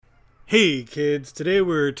Hey kids, today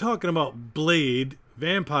we're talking about Blade,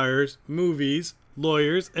 vampires, movies,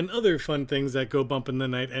 lawyers, and other fun things that go bump in the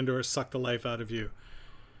night and or suck the life out of you.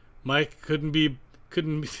 Mike we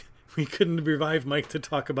couldn't revive Mike to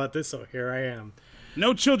talk about this, so here I am.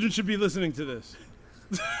 No children should be listening to this.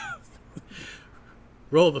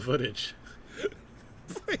 Roll the footage.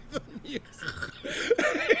 Play the music.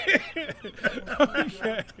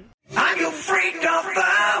 Okay. I'm your freak of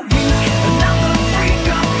the week, and I'm the freak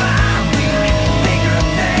of the week, bigger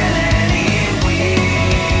than any week.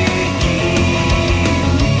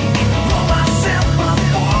 Roll myself up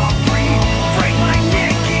for free, break my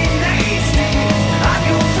neck in hasty. I'm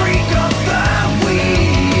your freak of the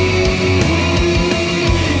week.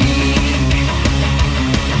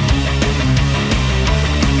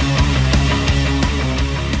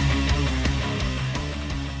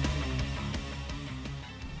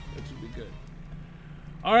 That should be good.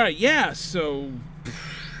 All right, yeah. So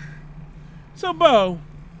Bo,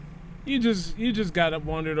 you just got up,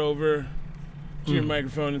 wandered over to your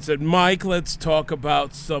microphone and said, "Mike, let's talk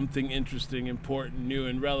about something interesting, important, new,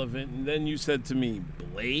 and relevant." And then you said to me,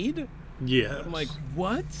 "Blade?" Yes. I'm like,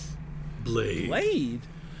 "What? Blade. Blade?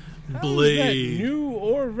 How is that Blade. new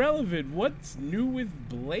or relevant? What's new with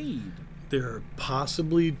Blade?" There are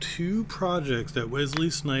possibly 2 projects that Wesley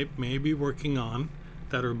Snipes may be working on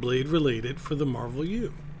that are Blade related for the Marvel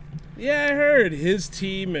U. Yeah, I heard his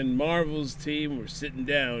team and Marvel's team were sitting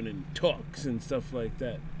down in talks and stuff like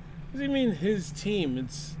that. What does he mean his team?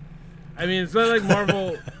 It's not like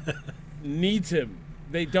Marvel needs him.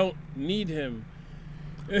 They don't need him.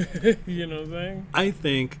 You know what I'm saying? I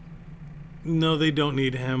think, no, they don't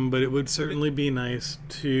need him, but it would certainly be nice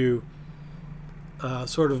to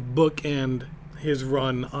sort of bookend his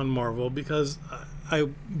run on Marvel, because I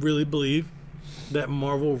really believe that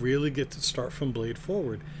Marvel really gets to start from Blade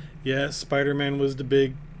forward. Yes, Spider-Man was the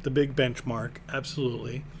big benchmark,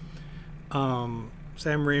 absolutely. Sam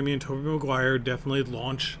Raimi and Tobey Maguire definitely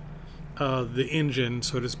launch the engine,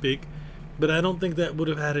 so to speak, but I don't think that would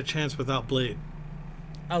have had a chance without Blade.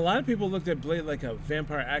 A lot of people looked at Blade like a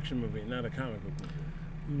vampire action movie, not a comic book movie.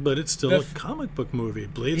 But it's still a comic book movie.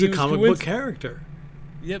 Blade's He a was comic book character.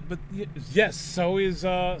 Yeah, but yes, so is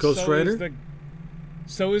Ghost Rider?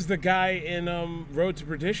 So is the guy in Road to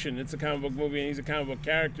Perdition. It's a comic book movie, and he's a comic book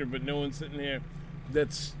character, but no one's sitting here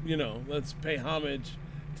that's, let's pay homage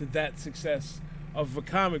to that success of a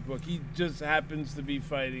comic book. He just happens to be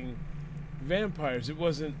fighting vampires. It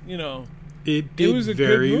wasn't, It was a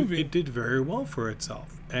good movie. It did very well for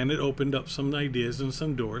itself, and it opened up some ideas and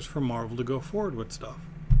some doors for Marvel to go forward with stuff.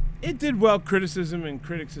 It did well, criticism and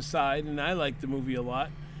critics aside, and I liked the movie a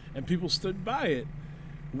lot, and people stood by it.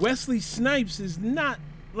 Wesley Snipes is not,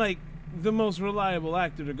 like, the most reliable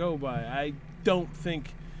actor to go by. I don't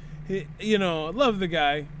think, I love the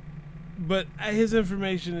guy, but his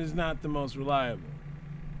information is not the most reliable.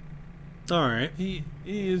 All right. He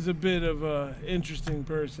is a bit of a interesting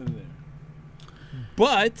person there.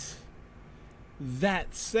 But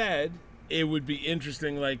that said, it would be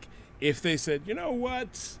interesting, like, if they said, you know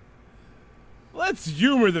what? Let's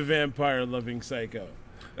humor the vampire-loving psycho.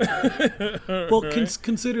 Well, Right?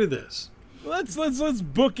 consider this. Let's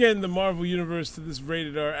bookend the Marvel universe to this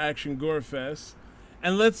rated R action gore fest,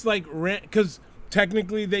 and let's because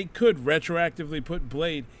technically they could retroactively put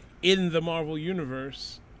Blade in the Marvel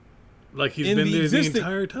universe. Like he's In been the there existing- the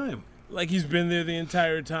entire time, Like he's been there the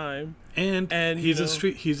entire time. and you know-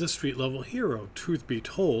 he's a street level hero. Truth be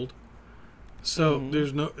told, so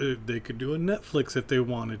there's no they could do a Netflix if they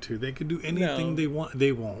wanted to. They could do anything No. they want.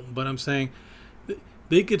 They won't. But I'm saying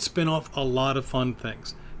they could spin off a lot of fun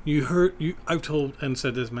things. I've told and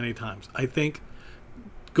said this many times. I think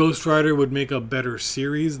Ghost Rider would make a better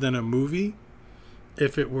series than a movie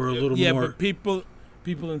if it were a little more. But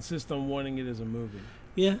people insist on wanting it as a movie.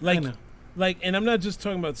 Yeah, I know. And I'm not just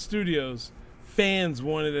talking about studios. Fans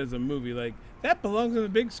want it as a movie. Like, that belongs on the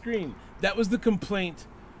big screen. That was the complaint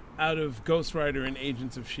out of Ghost Rider and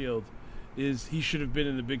Agents of S.H.I.E.L.D. is he should have been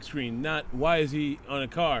in the big screen, not why is he on a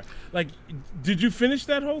car. Like, did you finish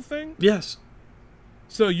that whole thing? Yes.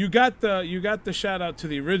 So you got the shout out to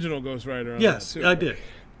the original Ghost Rider on Yes, that too, I right? did.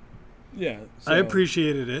 Yeah. I so-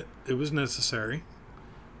 appreciated it. It was necessary.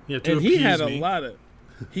 You have to And he appease had a me. lot of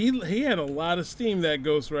he had a lot of steam, that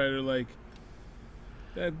Ghost Rider. Like,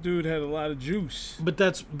 that dude had a lot of juice. But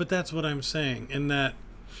that's what I'm saying. In that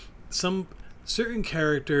some certain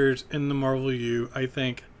characters in the Marvel U, I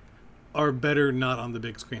think, are better not on the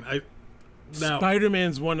big screen. Now,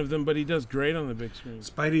 Spider-Man's one of them, but he does great on the big screen.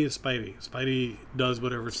 Spidey is Spidey. Spidey does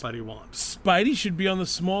whatever Spidey wants. Spidey should be on the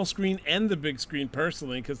small screen and the big screen,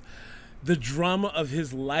 personally, because the drama of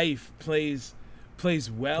his life plays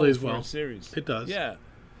plays well Plays for well. a series. It does. Yeah.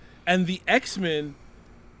 And the X-Men,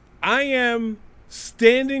 I am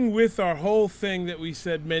standing with our whole thing that we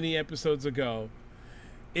said many episodes ago.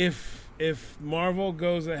 If Marvel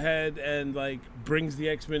goes ahead and like brings the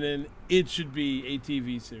X-Men in, it should be a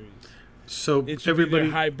TV series. So It should everybody, be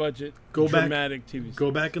their high budget, go back- dramatic TV series.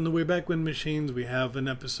 go back in the Way Back When machines. We have an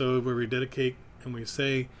episode where we dedicate and we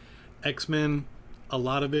say X-Men. A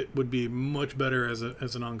lot of it would be much better as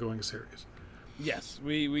an ongoing series. Yes,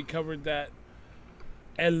 we covered that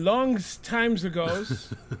a long times ago.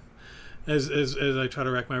 As I try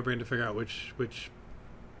to rack my brain to figure out which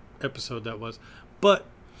episode that was, but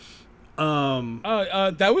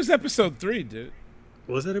That was episode 3, dude.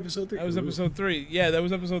 was that episode 3? That was episode 3. Yeah, that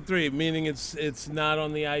was episode 3. Meaning it's not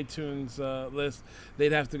on the iTunes list.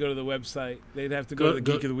 They'd have to go to the website. They'd have to go to the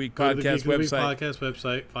Geek of the Week go to the podcast Geek of the Week website podcast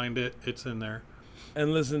website. Find it. It's in there.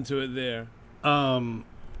 and listen to it there.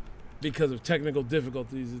 Because of technical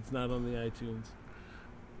difficulties, it's not on the iTunes.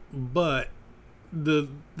 But the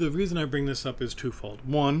reason I bring this up is twofold.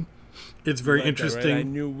 One, it's very Like that, interesting. right? I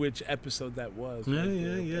knew which episode that was. Yeah, right yeah,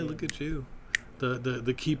 there. yeah. Look at you,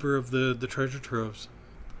 the keeper of the treasure troves,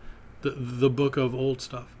 the book of old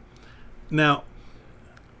stuff. Now,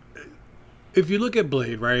 if you look at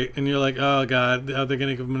Blade, right, and you're like, oh God, are they going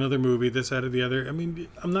to give him another movie, this, that, or the other? I mean,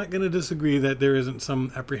 I'm not going to disagree that there isn't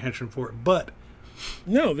some apprehension for it, but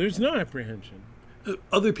No, there's no apprehension.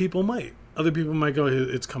 other people might. Other people might go,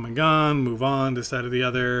 it's come and gone, move on, this, that, or the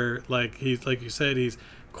other. Like he's, like you said, he's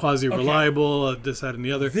quasi-reliable, this, that, and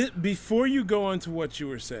the other. Before you go on to what you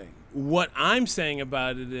were saying, what I'm saying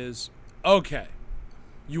about it is, okay,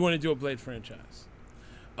 you want to do a Blade franchise.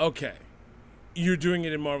 Okay, you're doing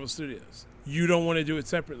it in Marvel Studios. You don't want to do it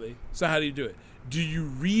separately. So how do you do it? Do you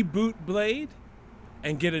reboot Blade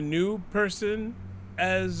and get a new person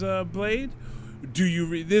as Blade? Do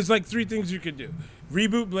you there's like 3 things you could do.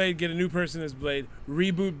 Reboot Blade, get a new person as Blade.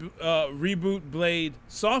 Reboot Blade,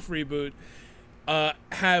 soft reboot.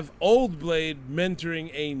 Have old Blade mentoring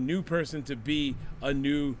a new person to be a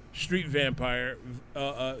new street vampire,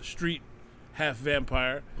 street half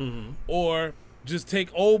vampire, or just take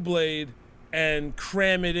old Blade and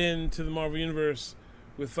cram it into the Marvel Universe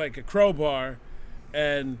with like a crowbar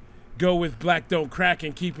and go with Black Don't Crack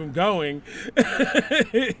and keep him going. Why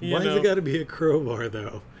has it got to be a crowbar,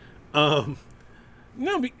 though? No,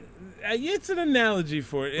 it's an analogy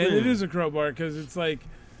for it, and it is a crowbar because it's like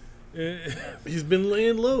He's been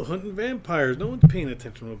laying low, hunting vampires. No one's paying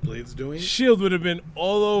attention to what Blade's doing. Shield would have been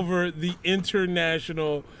all over the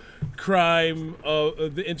international crime,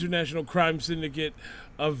 the international crime syndicate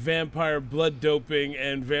of vampire blood doping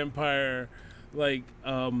and vampire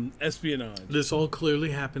espionage. This all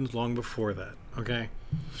clearly happens long before that. Okay,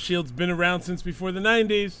 Shield's been around since before the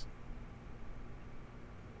 90s.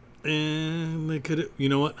 and they could. You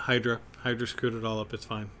know what? Hydra screwed it all up. It's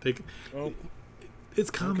fine. Oh,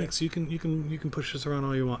 It's comics. Okay. You can push this around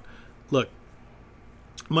all you want. Look,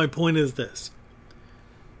 my point is this.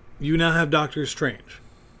 You now have Doctor Strange,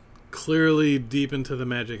 clearly deep into the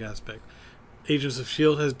magic aspect. Agents of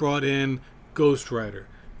S.H.I.E.L.D. has brought in Ghost Rider.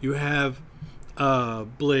 You have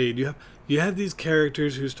Blade. You have these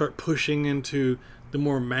characters who start pushing into the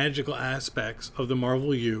more magical aspects of the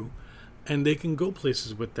Marvel U, and they can go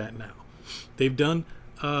places with that now. They've done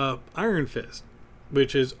Iron Fist,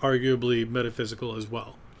 which is arguably metaphysical as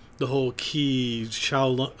well. The whole key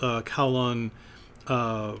Kowloon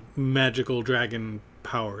magical dragon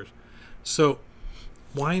powers. So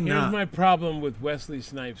why here's not? my problem with Wesley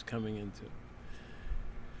Snipes coming into.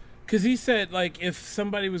 Because he said, if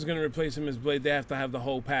somebody was going to replace him as Blade, they have to have the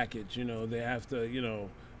whole package. They have to,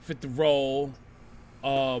 fit the role,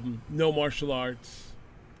 know martial arts,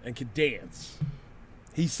 and can dance.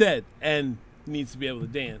 He said, and needs to be able to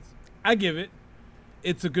dance. I give it.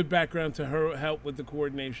 It's a good background to help with the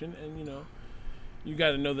coordination, and you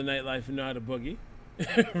got to know the nightlife and know how to boogie,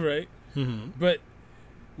 right? Mm-hmm. But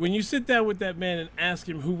when you sit down with that man and ask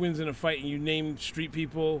him who wins in a fight, and you name street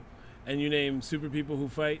people and you name super people who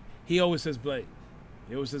fight, he always says Blade.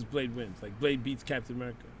 He always says Blade wins. Like Blade beats Captain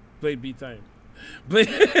America. Blade beats Iron. Blade,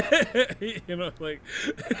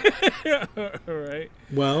 all right.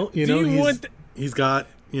 Well, he's got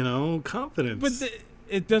confidence. But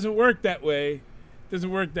it doesn't work that way. Captain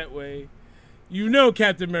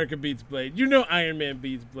America beats Blade. Iron Man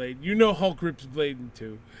beats Blade. Hulk rips Blade in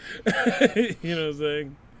two. You know what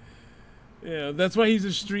I'm saying? That's why he's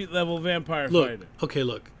a street level vampire fighter.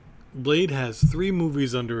 Look. Blade has 3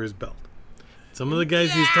 movies under his belt. Some of the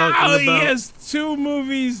guys he's talking about. He has 2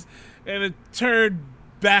 movies and a turd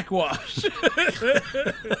backwash.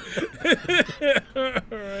 All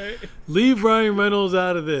right. Leave Ryan Reynolds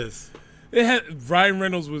out of this. Ryan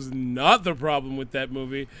Reynolds was not the problem with that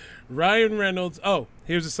movie. Ryan Reynolds. Oh,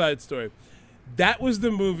 here's a side story. That was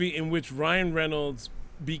the movie in which Ryan Reynolds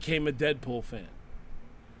became a Deadpool fan.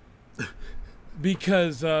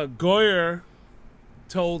 Because Goyer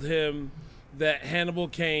told him that Hannibal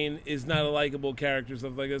Caine is not a likable character,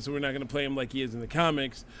 stuff like that, so we're not going to play him like he is in the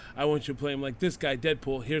comics. I want you to play him like this guy,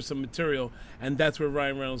 Deadpool. Here's some material. And that's where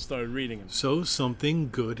Ryan Reynolds started reading him. So something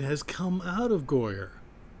good has come out of Goyer.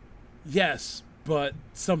 Yes, but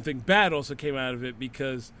something bad also came out of it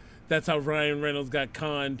because that's how Ryan Reynolds got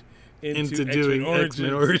conned into doing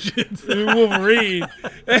X-Men Origins. Wolverine.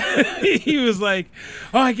 He was like,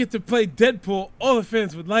 oh, I get to play Deadpool. All the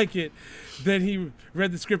fans would like it. Then he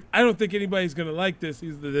read the script. I don't think anybody's going to like this.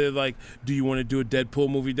 They're like, do you want to do a Deadpool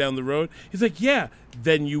movie down the road? He's like, yeah.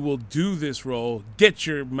 Then you will do this role. Get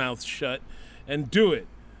your mouth shut and do it.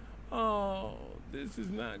 Oh, this is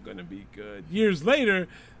not going to be good. Years later,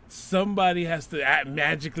 somebody has to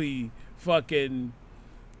magically fucking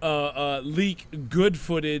leak good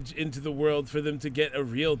footage into the world for them to get a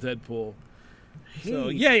real Deadpool. So,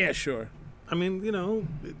 yeah, sure. I mean,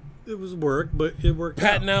 it was work, but it worked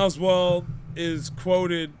Patton out. Oswalt is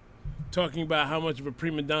quoted talking about how much of a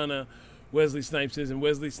prima donna Wesley Snipes is, and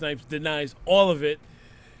Wesley Snipes denies all of it.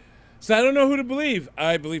 So I don't know who to believe.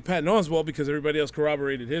 I believe Patton Oswalt because everybody else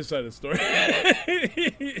corroborated his side of the story.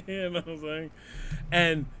 You know what I'm saying?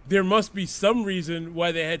 And there must be some reason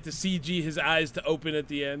why they had to CG his eyes to open at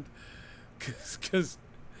the end. Because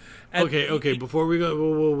Okay, before we go,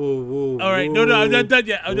 whoa. All right, no, I'm not done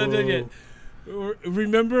yet. I'm not done yet.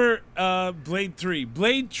 Remember Blade 3.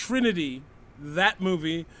 Blade Trinity, that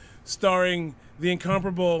movie, starring the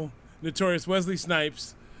incomparable, notorious Wesley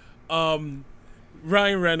Snipes, Ryan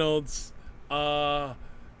Reynolds, it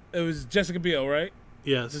was Jessica Biel, right?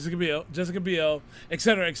 Yes. Jessica Biel, et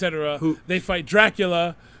cetera. Who? They fight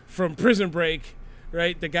Dracula from Prison Break,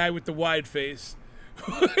 right? The guy with the wide face.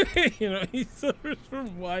 He suffers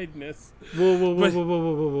from wideness.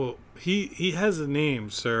 Whoa. He has a name,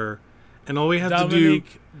 sir. And all we have to do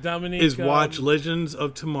is watch Legends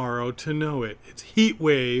of Tomorrow to know it. It's Heat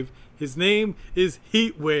Wave. His name is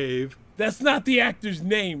Heat Wave. That's not the actor's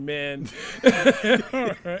name, man.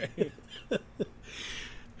 All right.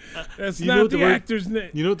 That's not the actor's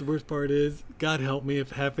name. You know what the worst part is? God help me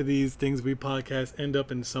if half of these things we podcast end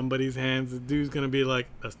up in somebody's hands. The dude's going to be like,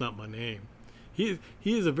 that's not my name. He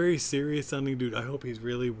is a very serious sounding dude. I hope he's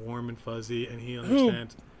really warm and fuzzy and he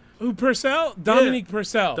understands. Who, Purcell? Dominique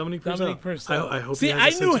Purcell. Dominique Purcell. I hope See, he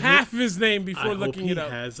has I knew half of his name before looking it up.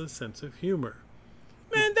 He has a sense of humor.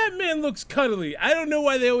 Man, that man looks cuddly. I don't know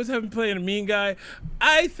why they always have him playing a mean guy.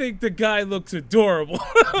 I think the guy looks adorable.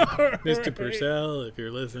 Mr. Purcell, if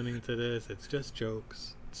you're listening to this, it's just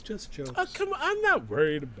jokes. It's just jokes. Oh, come on. I'm not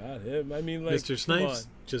worried about him. I mean, like, Mr. Snipes,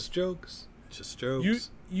 just jokes. Just jokes.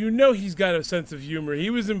 You know he's got a sense of humor. He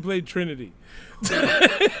was in Blade Trinity.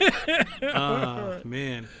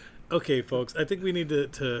 Man. Okay, folks, I think we need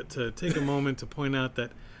to take a moment to point out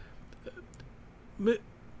that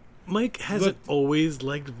Mike hasn't always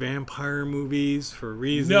liked vampire movies for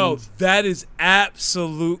reasons. No, that is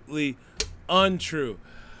absolutely untrue.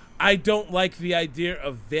 I don't like the idea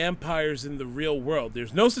of vampires in the real world.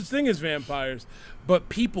 There's no such thing as vampires, but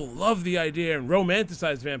people love the idea and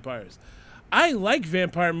romanticize vampires. I like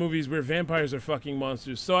vampire movies where vampires are fucking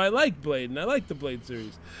monsters, so I like Blade, and I like the Blade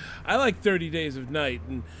series. I like 30 Days of Night,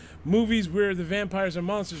 and movies where the vampires are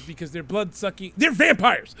monsters because they're blood-sucking. They're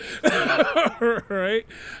vampires! Right?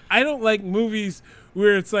 I don't like movies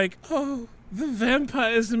where it's like, oh, the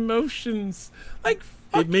vampire's emotions. Like,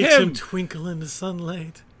 fuck It makes him him twinkle in the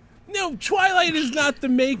sunlight. No, Twilight is not the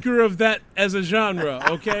maker of that as a genre,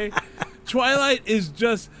 okay? Twilight is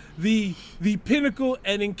just the pinnacle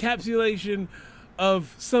and encapsulation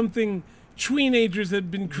of something teenagers had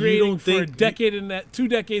been creating for a decade and 2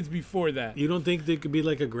 decades before that. You don't think there could be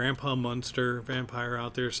like a Grandpa Munster vampire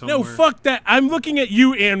out there somewhere? No, fuck that. I'm looking at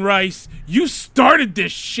you, Anne Rice. You started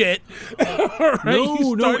this shit. Right?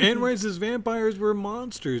 No, Anne Rice's vampires were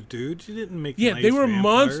monsters, dude. She didn't make nice they were vampires.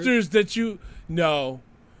 monsters that you... No.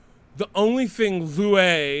 The only thing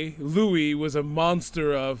Louis was a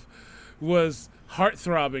monster of was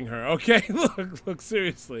heart-throbbing her, okay? Look,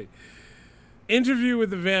 seriously. Interview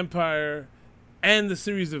with the Vampire and the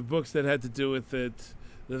series of books that had to do with it.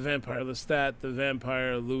 The Vampire Lestat, the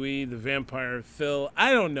Vampire Louis, the Vampire Phil.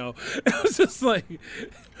 I don't know. It was just like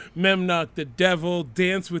Memnoch the Devil,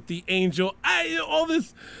 Dance with the Angel. All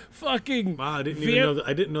this fucking... Wow, I didn't even know that.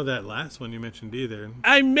 I didn't know that last one you mentioned either.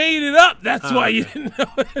 I made it up. That's why you didn't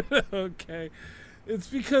know it. Okay. It's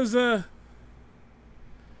because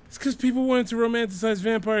people wanted to romanticize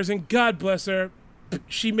vampires, and God bless her.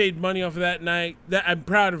 she made money off of that, and I'm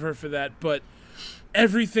proud of her for that. But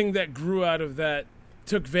everything that grew out of that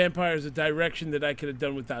took vampires a direction that I could have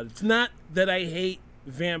done without. It's not that I hate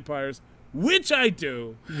vampires, which I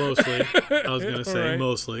do. Mostly. I was going to say Right.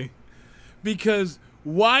 mostly. Because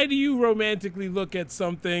why do you romantically look at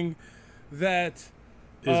something that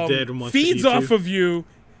Is dead and wants to feeds eat off you. of you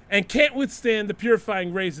and can't withstand the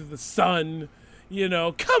purifying rays of the sun? You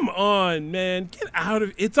know, come on, man. Get out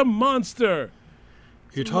of it's a monster.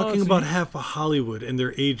 You're It's a talking monster. about half of Hollywood and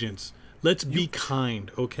their agents. Let's be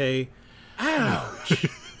kind, okay? Ouch.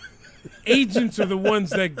 Agents are the ones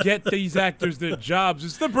that get these actors their jobs.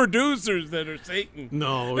 It's the producers that are Satan.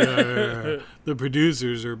 No, yeah. The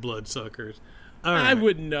producers are bloodsuckers. All right. I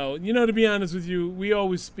wouldn't know. You know, to be honest with you, we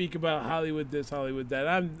always speak about Hollywood this, Hollywood that.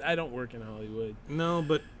 I don't work in Hollywood. No,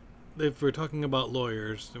 but if we're talking about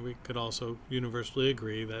lawyers, then we could also universally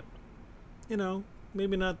agree that, you know,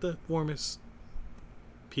 maybe not the warmest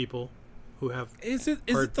people who have. Is it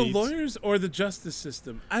the Heartbeats. lawyers or the justice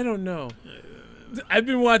system? I don't know. I've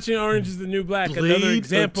been watching Orange is the New Black, another Blade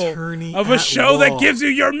example Attorney of a at show Law. that gives you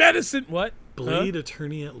your medicine. What? Blade Huh?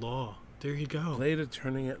 Attorney at Law. There you go. Blade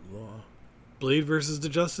Attorney at Law. Blade versus the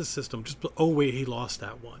justice system. Oh wait, he lost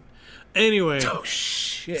that one. Anyway, Oh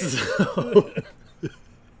shit!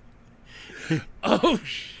 Oh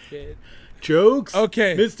shit! jokes.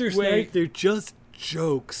 Okay, Mr. Snake, wait. they're just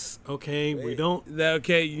jokes. Okay, we don't.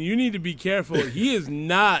 Okay, you need to be careful. He is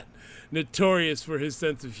not notorious for his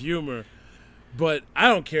sense of humor, but I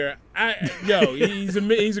don't care. He's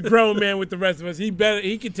a grown man with the rest of us. He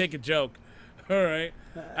can take a joke. All right,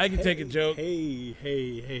 I can take a joke.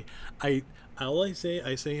 Hey. All I say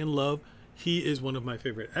in love. He is one of my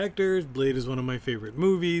favorite actors. Blade is one of my favorite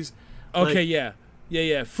movies. Okay, Like,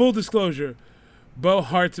 yeah. Full disclosure, Bo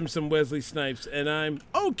hearts him some Wesley Snipes, and I'm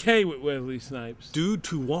okay with Wesley Snipes. Dude,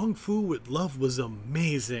 To Wong Fu with Love was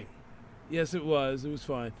amazing. Yes, it was. It was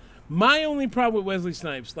fine. My only problem with Wesley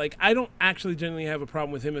Snipes, like, I don't actually generally have a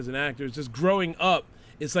problem with him as an actor. It's just growing up,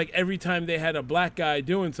 it's like every time they had a black guy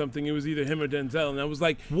doing something, it was either him or Denzel. And I was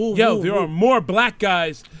like, Whoa, there whoa. are more black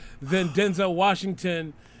guys than Denzel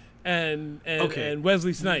Washington and Okay.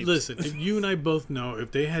 Wesley Snipes. Listen, if you and I both know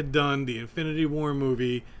if they had done the Infinity War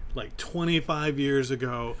movie like 25 years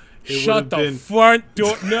ago, it would Shut have the been. front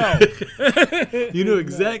door. No. You know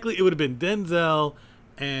exactly. It would have been Denzel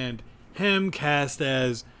and him cast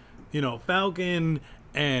as, Falcon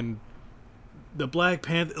and the Black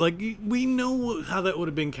Panther. Like, we know how that would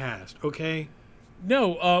have been cast, okay?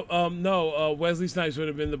 No. Wesley Snipes would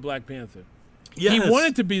have been the Black Panther. Yes. He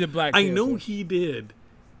wanted to be the Black I Panther. know he did.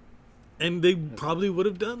 And they probably would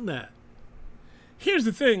have done that. Here's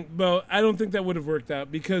the thing, Bo. I don't think that would have worked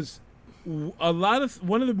out because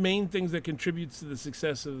one of the main things that contributes to the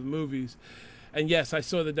success of the movies, and yes, I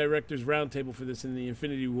saw the directors' roundtable for this in the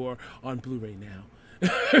Infinity War on Blu-ray now,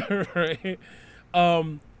 right?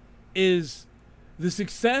 Is the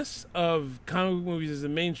success of comic book movies as a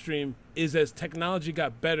mainstream is as technology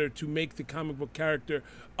got better to make the comic book character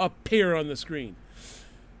appear on the screen.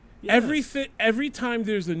 Yes. Every time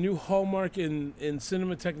there's a new hallmark in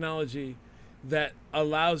cinema technology that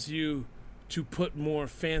allows you to put more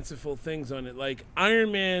fanciful things on it, like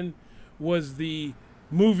Iron Man was the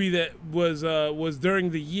movie that was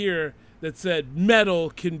during the year that said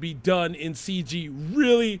metal can be done in CG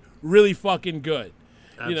really, really fucking good.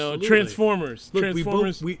 Absolutely. Transformers. Look,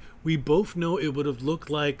 Transformers. we both know it would have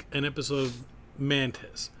looked like an episode of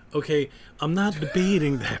Mantis. Okay, I'm not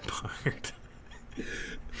debating that part.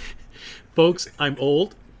 Folks, I'm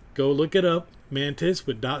old. Go look it up. Mantis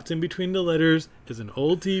with dots in between the letters is an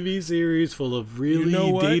old TV series full of really You know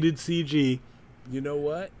what? dated CG. You know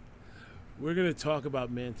what? We're gonna talk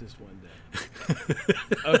about Mantis one day.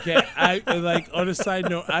 Okay, I like on a side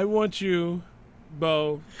note, I want you,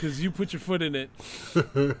 Bo, because you put your foot in it.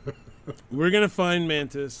 We're gonna find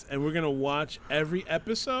Mantis and we're gonna watch every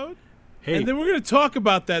episode, Hey, and then we're gonna talk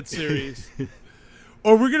about that series.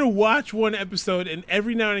 Or we're gonna watch one episode, and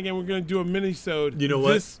every now and again we're gonna do a mini-sode. you know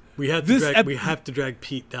what? We have to drag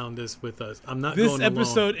Pete down this with us. I'm not This going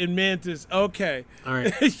episode alone. in Mantis. Okay. All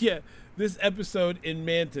right. Yeah, this episode in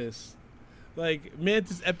Mantis, like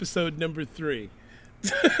Mantis episode number 3.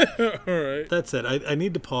 All right. That's it. I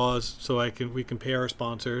need to pause so we can pay our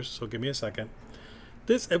sponsors. So give me a second.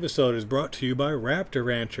 This episode is brought to you by Raptor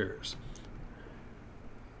Ranchers.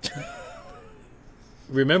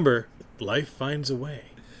 Remember, life finds a way.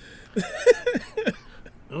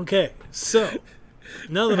 Okay, so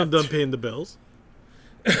now that I'm done paying the bills,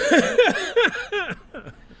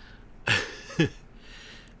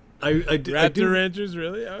 I Raptor do Ranchers,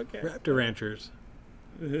 really? Okay. Raptor Ranchers.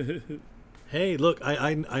 Hey, look,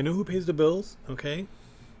 I know who pays the bills, okay?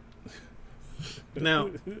 Now,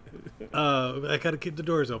 I gotta keep the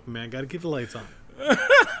doors open, man. Gotta keep the lights on.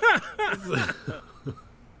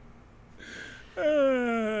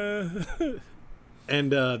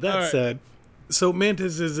 And that right. said, so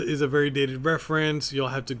Mantis is a very dated reference. You'll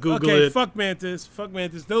have to Google Okay, it. fuck Mantis. Fuck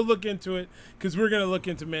Mantis. They'll look into it because we're going to look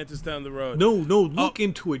into Mantis down the road. No, look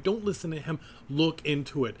into it. Don't listen to him. Look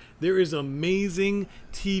into it. There is amazing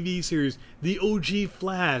TV series, The OG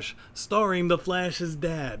Flash, starring the Flash's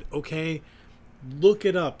dad, okay? Look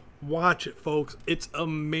it up. Watch it, folks. It's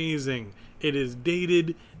amazing. It is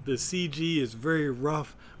dated. The CG is very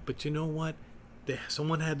rough, but you know what?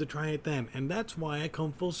 Someone had to try it then, and that's why I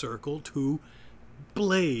come full circle to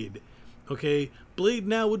Blade. Okay, Blade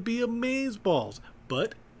now would be amazeballs,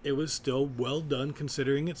 but it was still well done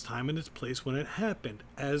considering its time and its place when it happened,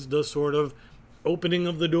 as the sort of opening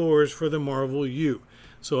of the doors for the Marvel U.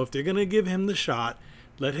 So if they're gonna give him the shot,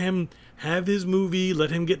 let him have his movie, let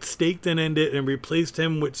him get staked and end it, and replace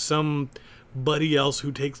him with somebody else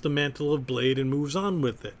who takes the mantle of Blade and moves on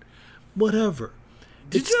with it. Whatever.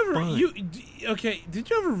 Did It's you ever fine. Did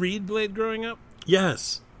you ever read Blade growing up?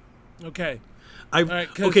 Yes. Okay. I All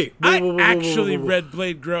right, 'cause okay. I actually read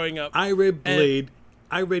Blade growing up. I read Blade.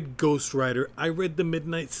 I read Ghost Rider. I read The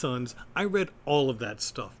Midnight Suns. I read all of that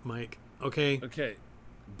stuff, Mike. Okay? Okay.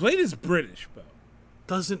 Blade is British, Bo.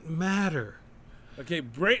 Doesn't matter. Okay,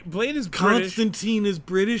 Blade is British. Constantine is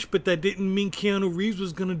British, but that didn't mean Keanu Reeves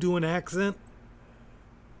was going to do an accent.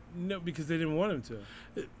 No, because they didn't want him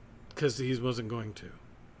to. Because he wasn't going to.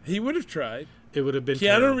 He would have tried. It would have been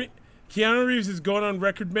terrible. Keanu Reeves has gone on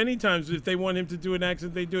record many times. If they want him to do an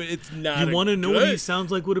accent, they do it. It's not. You want to know what he good.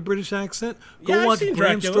 sounds like with a British accent? Go Yeah, I've watch seen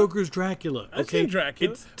Bram Dracula. Stoker's Dracula. Okay, I've seen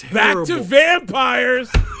Dracula. It's terrible. Back to vampires.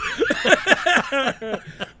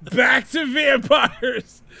 Back to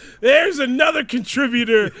vampires. There's another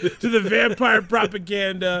contributor to the vampire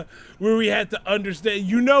propaganda where we had to understand.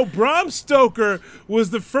 You know, Bram Stoker was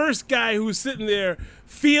the first guy who was sitting there,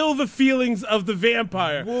 feel the feelings of the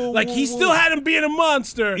vampire. Whoa, like, whoa, he whoa. still had him being a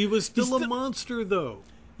monster. He was still He a monster, though.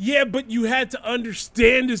 Yeah, but you had to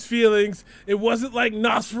understand his feelings. It wasn't like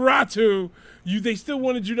Nosferatu. They still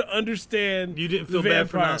wanted you to understand. You didn't the feel bad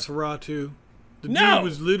for vampire. Nosferatu? The No. dude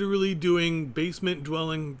was literally doing basement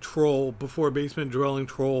dwelling troll before basement dwelling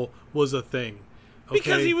troll was a thing. Okay?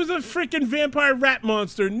 Because he was a freaking vampire rat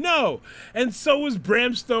monster. No. And so was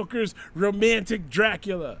Bram Stoker's romantic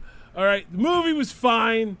Dracula. All right. The movie was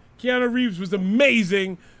fine. Keanu Reeves was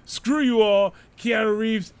amazing. Screw you all. Keanu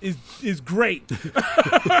Reeves is great.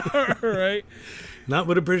 All right. Not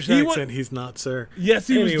with a British He wa- accent, he's not, sir. Yes,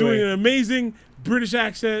 he was Anyway. doing an amazing British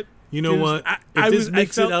accent. You know It was- what? I If this was- I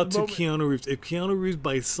makes it felt out the to moment. Keanu Reeves, if Keanu Reeves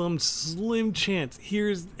by some slim chance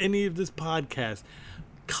hears any of this podcast,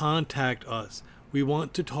 contact us. We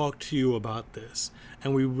want to talk to you about this,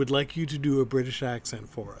 and we would like you to do a British accent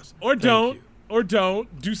for us. Or Thank don't. you. Or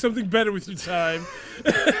don't. Do something better with your time.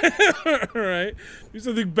 All right. Do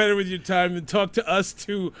something better with your time than talk to us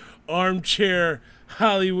two armchair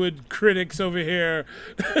Hollywood critics over here.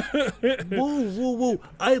 Whoa.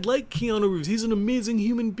 I like Keanu Reeves. He's an amazing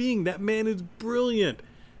human being. That man is brilliant.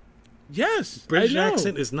 Yes. British I know.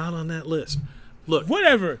 accent is not on that list. Look,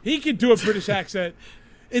 Whatever. He can do a British accent.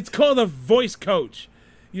 It's called a voice coach.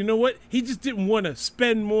 You know what? He just didn't want to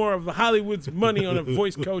spend more of Hollywood's money on a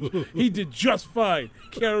voice coach. He did just fine.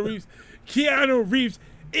 Keanu Reeves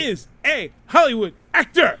is a Hollywood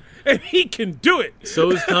actor, and he can do it.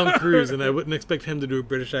 so is Tom Cruise, and I wouldn't expect him to do a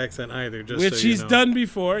British accent either. Just Which so you he's know. done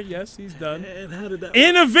before. Yes, he's done. And how did that?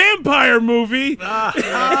 In a vampire movie.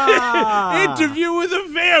 Ah! Interview with a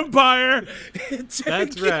vampire.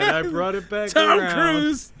 That's right. I brought it back Tom around.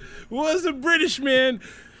 Cruise was a British man.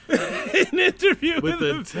 An interview With with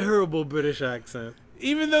a terrible British accent.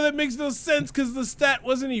 Even though that makes no sense because the stat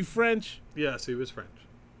wasn't he French. Yes, he was French.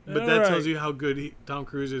 But All that right. tells you how good Tom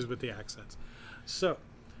Cruise is with the accents. So,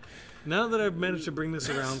 now that I've managed to bring this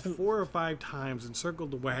around 4 or 5 times and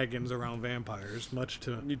circled the wagons around vampires, much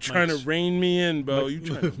to You're trying to rein me in, Bo. You're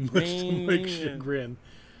trying to rein Mike's me in. chagrin.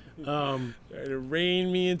 Trying to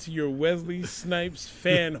rein me into your Wesley Snipes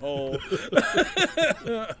fan hole.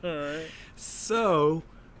 All right. So,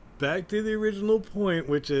 back to the original point,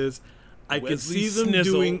 which is I could Wesley see them Snizzle.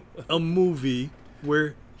 doing a movie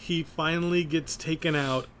where he finally gets taken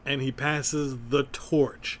out and he passes the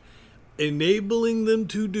torch, enabling them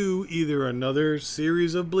to do either another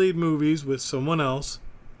series of Blade movies with someone else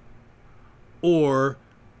or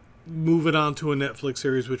move it on to a Netflix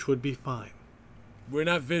series, which would be fine. We're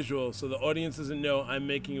not visual, so the audience doesn't know I'm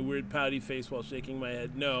making a weird pouty face while shaking my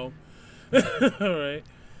head. No. All right.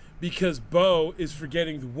 Because Bo is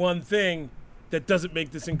forgetting the one thing that doesn't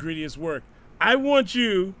make this ingredients work. I want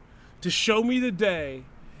you to show me the day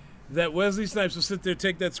that Wesley Snipes will sit there,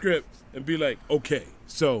 take that script, and be like, okay,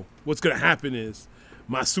 so what's going to happen is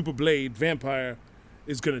my Super Blade vampire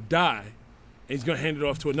is going to die, and he's going to hand it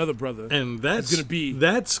off to another brother. And that's going to be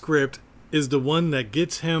that script is the one that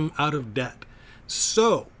gets him out of debt.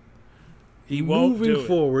 So he won't moving do it.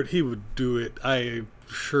 forward, he would do it. I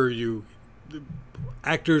assure you.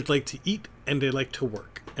 Actors like to eat and they like to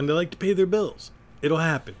work and they like to pay their bills. It'll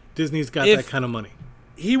happen. Disney's got that kind of money.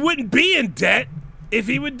 He wouldn't be in debt if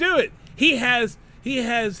he would do it. He has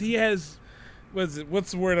what's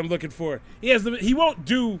the word I'm looking for? He won't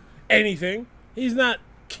do anything. He's not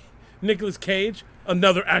Nicolas Cage,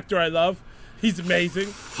 another actor I love. He's amazing.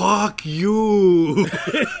 Fuck you.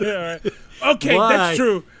 All right. Okay, Why? that's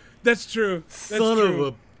true. That's true. Son of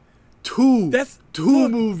a two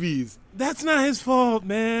movies. That's not his fault,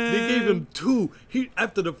 man. They gave him 2.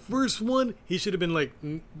 After the first one, he should have been like,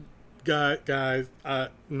 guys,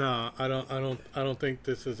 nah, I don't think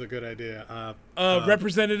this is a good idea.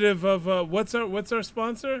 Representative of what's our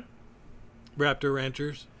sponsor? Raptor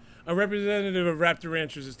Ranchers. A representative of Raptor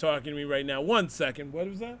Ranchers is talking to me right now. 1 second. What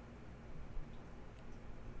was that?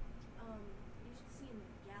 You should see him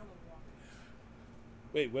in Gala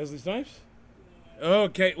Walkers. Wait, Wesley Snipes? Yeah.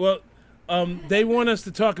 Okay, well, they want us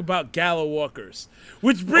to talk about Gala Walkers,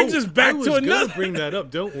 which brings us back to another. I was gonna bring that up.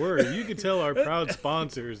 Don't worry. You can tell our proud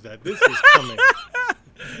sponsors that this is coming.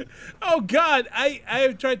 Oh God, I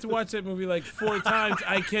have tried to watch that movie like 4 times.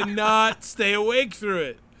 I cannot stay awake through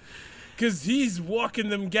it because he's walking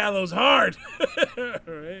them gallows hard.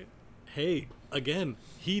 Right? Hey, again,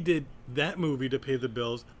 he did that movie to pay the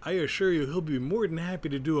bills. I assure you, he'll be more than happy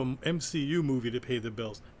to do an MCU movie to pay the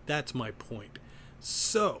bills. That's my point.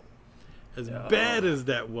 So, as bad as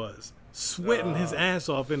that was, sweating his ass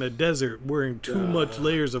off in a desert wearing too much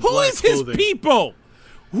layers of Who black is his clothing. people?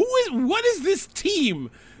 What is this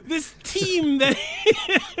team? This team that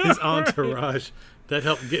His entourage that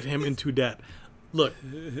helped get him into debt. Look,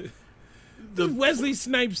 the Wesley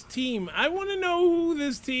Snipes team. I want to know who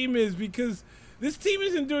this team is because this team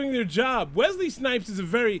isn't doing their job. Wesley Snipes is a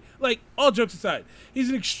very, all jokes aside, he's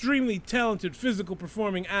an extremely talented physical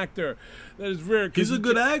performing actor that is rare. he's a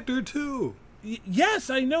good actor too. Yes,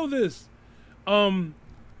 I know this. But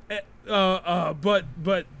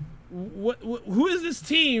who is this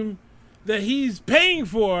team that he's paying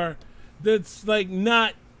for that's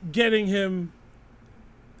not getting him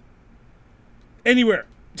anywhere?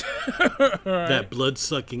 That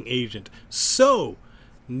blood-sucking agent. So,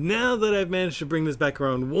 now that I've managed to bring this back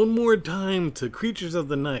around one more time to Creatures of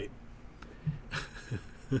the Night.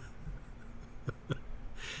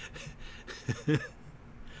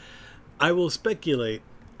 I will speculate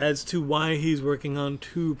as to why he's working on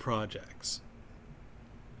 2 projects.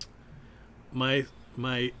 My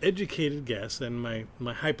educated guess, and my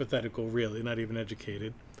hypothetical, really, not even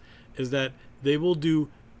educated, is that they will do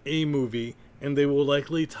a movie and they will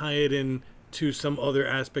likely tie it in to some other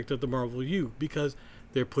aspect of the Marvel U because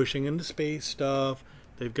they're pushing into space stuff.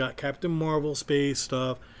 They've got Captain Marvel space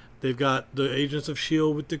stuff. They've got the Agents of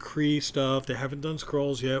S.H.I.E.L.D. with the Kree stuff. They haven't done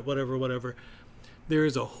Skrulls yet, whatever. There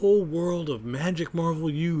is a whole world of Magic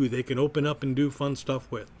Marvel U they can open up and do fun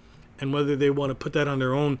stuff with. And whether they want to put that on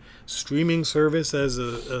their own streaming service as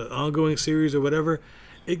an ongoing series or whatever,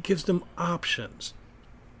 it gives them options.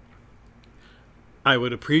 I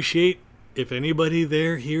would appreciate if anybody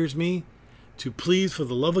there hears me to please, for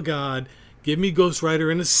the love of God, give me Ghost Rider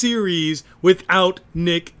in a series without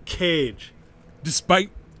Nick Cage. Despite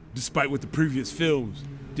what the previous films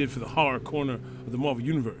did for the horror corner of the Marvel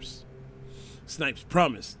Universe, Snipes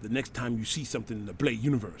promised the next time you see something in the Blade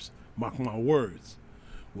universe, mark my words,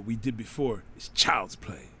 what we did before is child's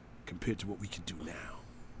play compared to what we can do now.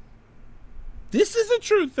 This is a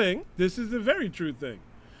true thing. This is a very true thing.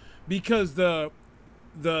 Because the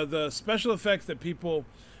special effects that people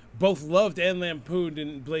both loved and lampooned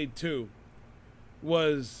in Blade 2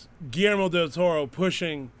 was Guillermo del Toro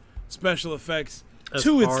pushing special effects As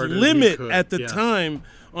to its hard as he limit could, at the yeah. time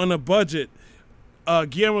on a budget.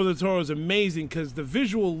 Guillermo del Toro is amazing because the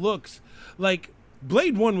visual looks like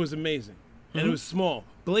Blade 1 was amazing and it was small.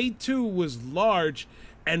 Blade 2 was large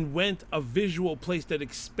and went a visual place that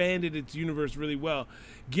expanded its universe really well.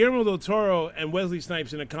 Guillermo del Toro and Wesley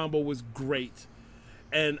Snipes in a combo was great,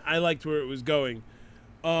 and I liked where it was going.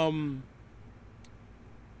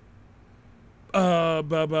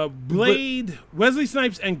 Blade, Wesley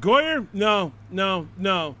Snipes, and Goyer? No.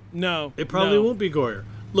 It probably won't be Goyer.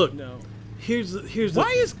 Look, No. here's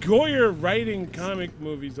Why is Goyer writing comic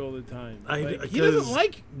movies all the time? He doesn't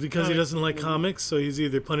like because he comic doesn't like movies. comics, so he's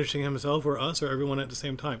either punishing himself or us or everyone at the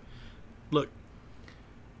same time. Look,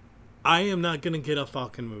 I am not going to get a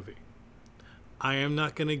Falcon movie. I am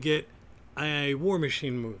not going to get a War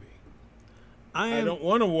Machine movie. I don't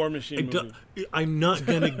want a War Machine movie. I'm not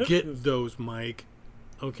going to get those, Mike.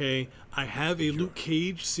 Okay? I have a Luke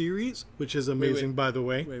Cage series, which is amazing, by the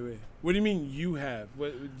way. Wait. What do you mean you have?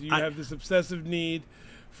 What, do you have this obsessive need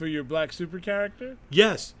for your black super character?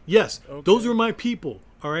 Yes. Okay. Those are my people.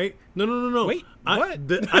 All right? No. Wait, what?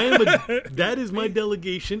 That is my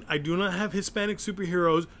delegation. I do not have Hispanic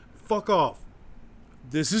superheroes. Fuck off.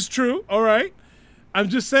 This is true. All right. I'm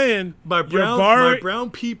just saying. My you're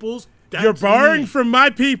brown peoples. You're borrowing me. from my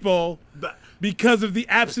people But because of the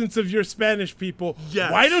absence of your Spanish people.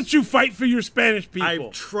 Yes. Why don't you fight for your Spanish people?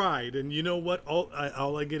 I've tried, and you know what?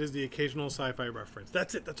 All I get is the occasional sci-fi reference.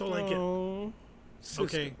 That's it. That's all I get. Oh, sister.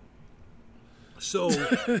 Okay. So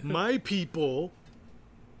my people.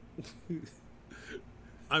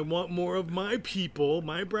 I want more of my people,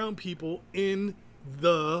 my brown people, in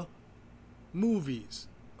the movies.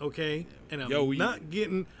 Okay, and I'm not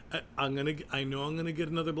getting. I know I'm gonna get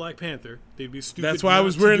another Black Panther. They'd be stupid. That's why I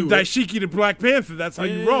was not to wearing do it. Daishiki to Black Panther. That's how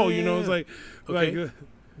you roll. You know, it's like, Okay.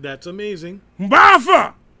 That's amazing.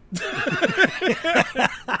 Mbafa!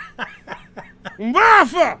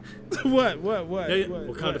 Mbafa! What? Yeah.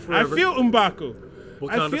 Wakanda forever. I feel M'Baku.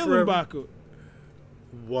 Wakanda I feel forever. M'Baku.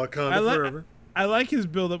 Wakanda forever. I like his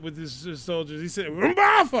build up with his soldiers. He said,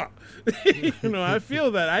 Mbafa! You know, I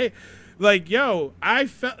feel that. I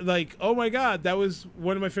felt like, oh my God, that was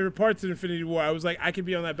one of my favorite parts of Infinity War. I was like, I could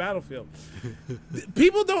be on that battlefield.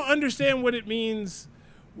 People don't understand what it means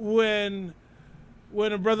when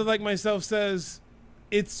a brother like myself says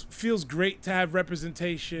it feels great to have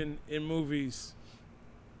representation in movies.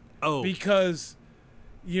 Oh. Because,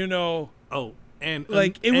 you know, and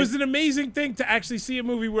it was an amazing thing to actually see a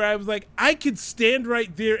movie where I was like, I could stand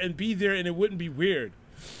right there and be there and it wouldn't be weird.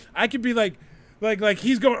 I could be like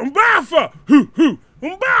he's going, Mbafa, hoo,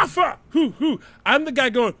 Mbafa, hoo. I'm the guy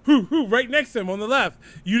going, hoo, right next to him on the left.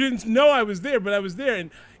 You didn't know I was there, but I was there, and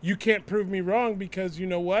you can't prove me wrong because you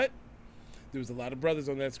know what? There was a lot of brothers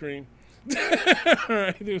on that screen. All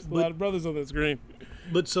right, there was a lot of brothers on that screen.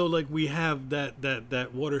 But so like we have that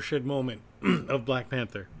watershed moment of Black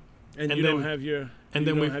Panther, And you don't have your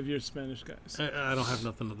Spanish guys. I don't have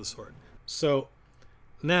nothing of the sort. So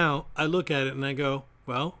now I look at it and I go,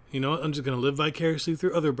 well, you know what? I'm just going to live vicariously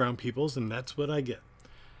through other brown peoples, and that's what I get.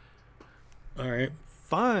 All right.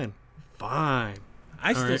 Fine. I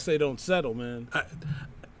still right. say don't settle, man.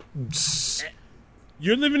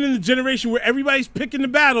 You're living in the generation where everybody's picking the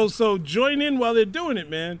battles, so join in while they're doing it,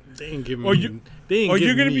 man. They ain't giving Or me.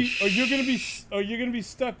 you're gonna be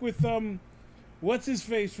stuck with what's his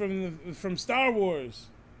face from Star Wars.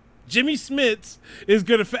 Jimmy Smits is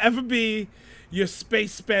gonna forever be your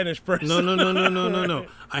space Spanish person. No.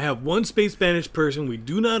 I have one space Spanish person. We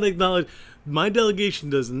do not acknowledge. My delegation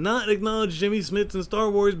does not acknowledge Jimmy Smits in Star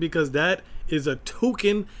Wars because that is a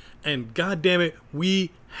token. And God damn it,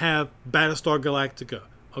 we have Battlestar Galactica.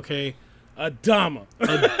 Okay. Adama.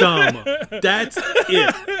 That's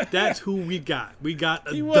it. That's who we got. We got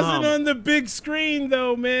Adama. He wasn't on the big screen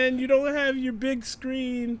though, man. You don't have your big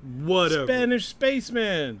screen. Whatever. Spanish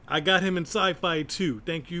spaceman. I got him in Sci-Fi 2.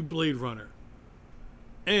 Thank you, Blade Runner.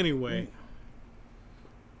 Anyway.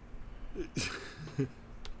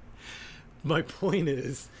 My point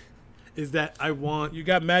is that I want... You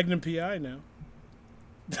got Magnum PI now.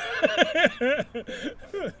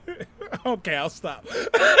 Okay, I'll stop.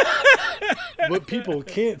 What people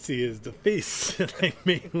can't see is the face that I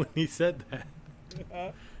made when he said that.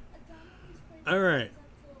 All right.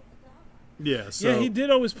 Yeah, so... Yeah, he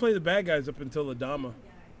did always play the bad guys up until Adama.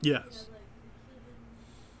 Yes.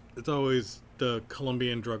 It's always the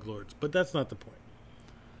Colombian drug lords. But that's not the point.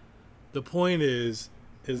 The point is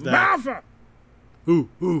that... Rafa!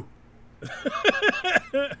 Ooh.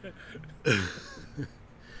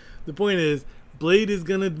 The point is, Blade is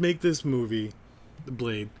going to make this movie.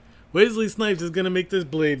 Blade. Wesley Snipes is going to make this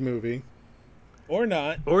Blade movie. Or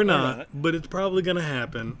not. But it's probably going to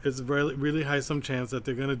happen. It's really, really high some chance that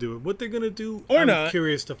they're going to do it. What they're going to do, or I'm not.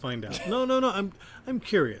 Curious to find out. No. I'm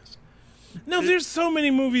curious. No, there's so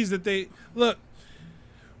many movies that they... Look,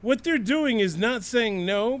 what they're doing is not saying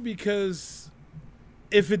no, because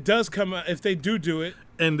if it does come out, if they do it...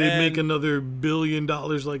 And they make another $1 billion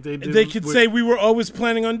like they did. They could say we were always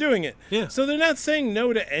planning on doing it. Yeah. So they're not saying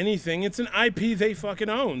no to anything. It's an IP they fucking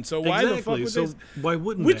own. So why the fuck would they? Why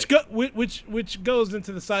wouldn't Which goes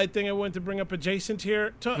into the side thing I wanted to bring up adjacent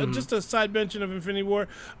here. Just a side mention of Infinity War.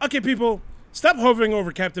 Okay, people, stop hovering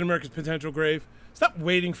over Captain America's potential grave. Stop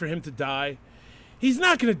waiting for him to die. He's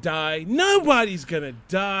not going to die. Nobody's going to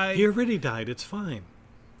die. He already died. It's fine.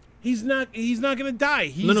 He's not gonna die.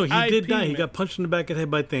 He's No, he did IP, die. He man. got punched in the back of the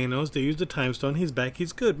head by Thanos. They used the time stone. He's back.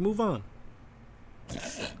 He's good. Move on.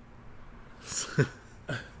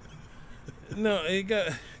 No, it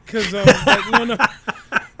got because like, no.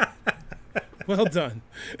 Well done.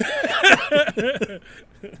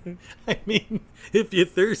 I mean, if you're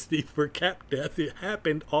thirsty for Cap death, it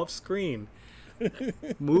happened off screen.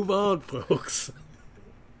 Move on, folks.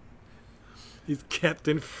 He's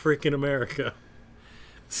Captain Freaking America.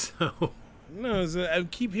 So, No, I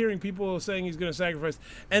keep hearing people saying he's going to sacrifice,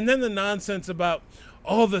 and then the nonsense about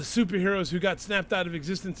all the superheroes who got snapped out of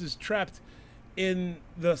existence is trapped in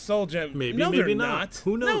the Soul Gem. Maybe, no, maybe they're not.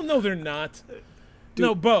 Who knows? No, they're not.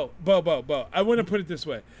 No, Bo. I want to put it this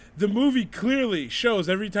way: the movie clearly shows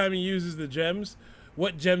every time he uses the gems,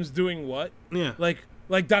 what gem's doing what. yeah.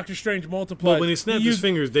 Like Doctor Strange multiplied. Well, when he snapped his used,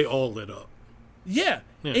 fingers, they all lit up. yeah,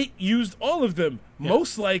 Yeah. it used all of them.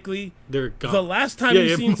 Most likely, They're gone. the last time Yeah,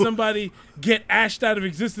 you've yeah. seen somebody get ashed out of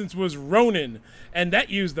existence was Ronin, and that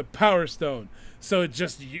used the Power Stone. So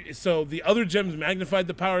the other gems magnified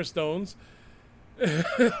the Power Stone's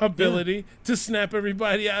ability to snap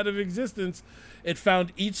everybody out of existence. It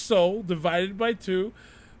found each soul divided by two,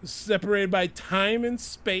 separated by time and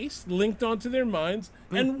space, linked onto their minds,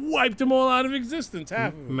 and wiped them all out of existence.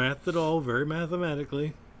 Half of them. Mathed it all very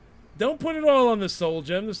mathematically. Don't put it all on the Soul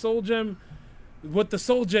Gem. The Soul Gem, what the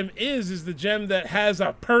Soul Gem is the gem that has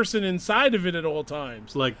a person inside of it at all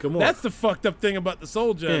times. Like, Gamora. That's the fucked up thing about the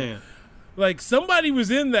Soul Gem. yeah. Like, somebody was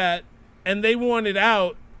in that, and they wanted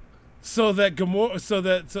out so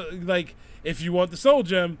that like, if you want the Soul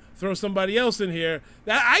Gem, throw somebody else in here.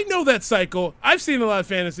 I know that cycle. I've seen a lot of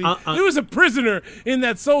fantasy. There was a prisoner in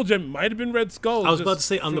that Soul Gem. Might have been Red Skull. I was about to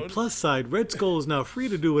say, on the plus side, Red Skull is now free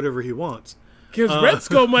to do whatever he wants. Because Red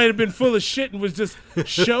Skull might have been full of shit and was just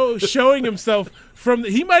showing himself from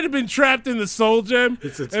he might have been trapped in the Soul Gem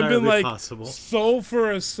It's and entirely been like, possible. soul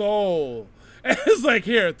for a soul. And it's like,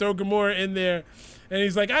 here, throw Gamora in there. And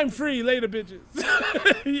he's like, I'm free later, bitches.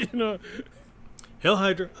 You know? Hail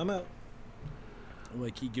Hydra, I'm out.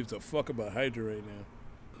 Like, he gives a fuck about Hydra right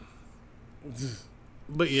now.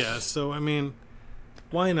 But yeah, so I mean,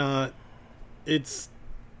 why not?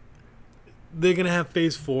 They're gonna have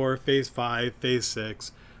Phase 4, Phase 5, Phase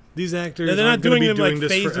 6. These actors Yeah, they're not aren't gonna doing be them doing like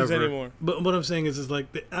this phases forever. anymore. But what I'm saying is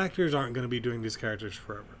like the actors aren't gonna be doing these characters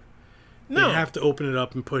forever. No. They have to open it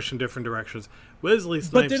up and push in different directions. Wesley But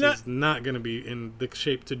Snipes they're is not gonna be in the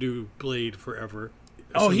shape to do Blade forever.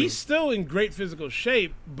 Oh, assuming- he's still in great physical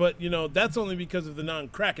shape, but, that's only because of the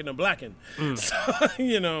non-cracking and blacking. So,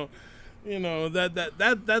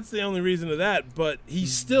 that's the only reason of that. But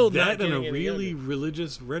he's still not that and getting a any really younger.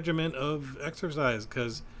 religious regiment of exercise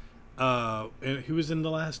because and he was in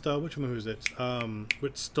the last which movie was it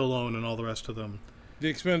with Stallone and all the rest of them.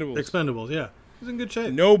 The Expendables. Expendables, yeah, he's in good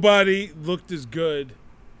shape. Nobody looked as good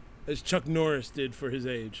as Chuck Norris did for his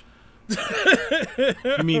age.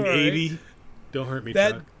 You mean Right. 80? Don't hurt me,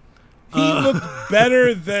 That Chuck. he looked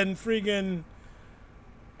better than freaking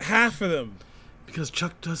half of them. Because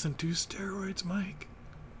Chuck doesn't do steroids, Mike.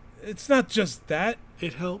 It's not just that.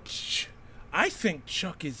 It helps. I think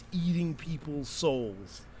Chuck is eating people's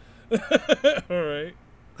souls. All right.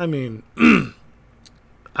 I mean,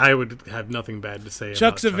 I would have nothing bad to say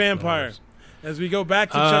Chuck's about a Chuck vampire. Norris. As we go back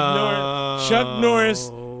to Chuck Norris, Chuck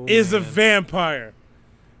Norris is a vampire.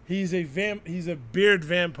 He's a beard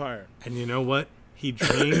vampire. And you know what? He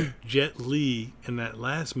trained Jet Li in that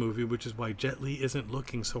last movie, which is why Jet Li isn't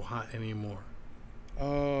looking so hot anymore.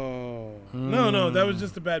 Oh. No, that was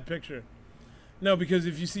just a bad picture. No, because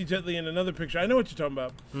if you see Jet Li in another picture, I know what you're talking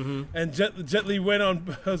about. Mm-hmm. And Jet Li went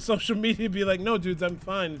on social media and be like, no, dudes, I'm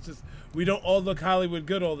fine. It's just we don't all look Hollywood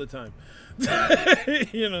good all the time. So,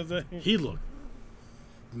 He looked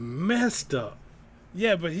messed up.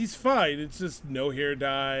 yeah, but he's fine. It's just no hair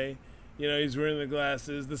dye. He's wearing the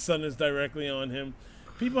glasses. The sun is directly on him.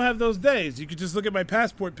 People have those days. You could just look at my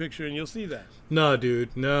passport picture and you'll see that. No,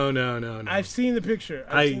 dude. No. I've seen the picture.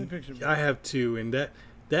 I've seen the picture. I have too, and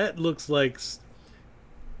that looks like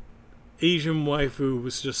Asian waifu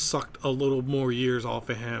was just sucked a little more years off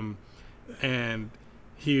of him, and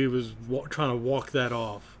he was trying to walk that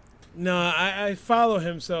off. No, I follow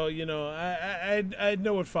him, so I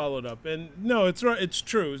know what followed up, and no, it's right. It's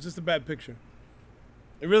true. It's just a bad picture.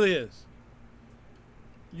 It really is.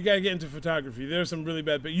 You gotta get into photography. There's some really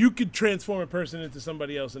bad. But you could transform a person into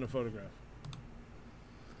somebody else in a photograph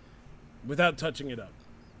without touching it up.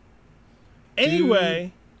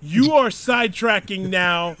 Anyway, you are sidetracking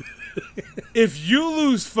now. If you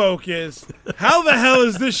lose focus, how the hell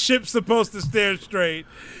is this ship supposed to steer straight?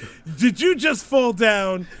 Did you just fall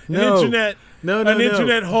down an No. internet No, no, an no.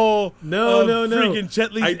 internet hole No, of no, no. freaking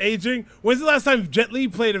Jet Li's aging. When's the last time Jet Li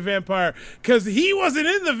played a vampire? Because he wasn't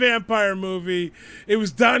in the vampire movie. It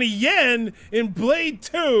was Donnie Yen in Blade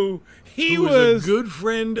 2. He Who was a good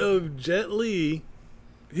friend of Jet Li.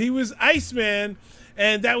 he was Iceman,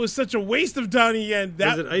 and that was such a waste of Donnie Yen.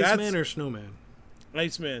 Was it Iceman or Snowman?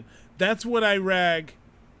 Iceman? That's what I rag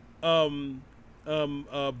Blade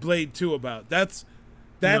 2 about. That's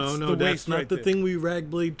no, the that's waste not right the there. thing we rag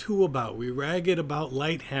Blade 2 about. We rag it about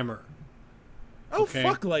Lighthammer. Oh, Okay.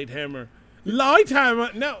 fuck Lighthammer.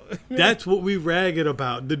 Lighthammer, no. That's what we rag it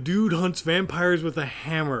about. The dude hunts vampires with a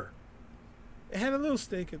hammer. It had a little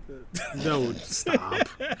stake at the... No, stop.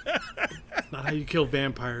 That's not how you kill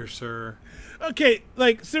vampires, sir. Okay,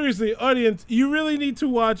 like, seriously, audience, you really need to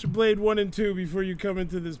watch Blade 1 and 2 before you come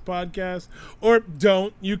into this podcast. Or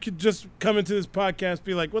don't. You could just come into this podcast,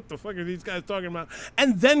 be like, what the fuck are these guys talking about?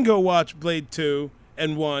 And then go watch Blade 2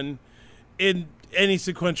 and 1 in any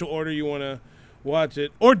sequential order you want to watch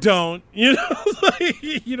it. Or don't. You know, like,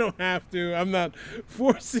 you don't have to. I'm not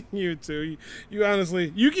forcing you to. You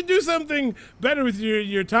honestly, you can do something better with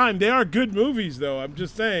your time. They are good movies, though. I'm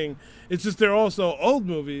just saying. It's just they're also old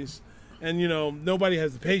movies. And, you know, nobody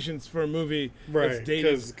has the patience for a movie that's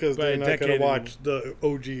dated because by they're a not decade going to anymore. watch the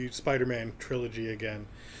OG Spider-Man trilogy again.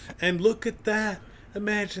 And look at that.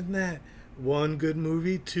 Imagine that. 1 good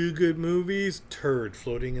movie, 2 good movies, turd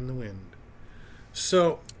floating in the wind.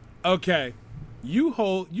 So, Okay.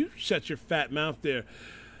 You shut your fat mouth there.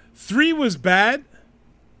 3 was bad.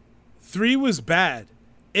 3 was bad.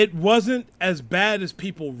 It wasn't as bad as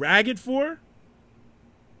people rag it for.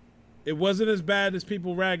 It wasn't as bad as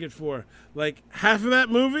people rag it for. Like, half of that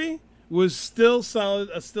movie was still solid,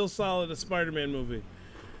 a Spider-Man movie.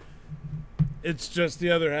 It's just the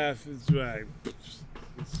other half is like,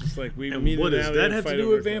 it's just like we and meet what an does alley that and have to fight do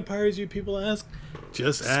over with it. vampires, you people ask?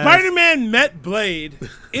 Just ask. Spider-Man met Blade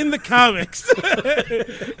in the comics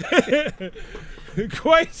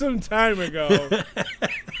quite some time ago.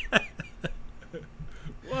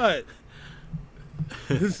 What?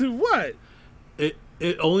 What? It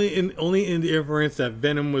only in the inference that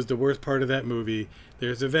Venom was the worst part of that movie.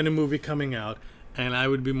 There's a Venom movie coming out, and I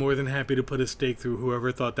would be more than happy to put a stake through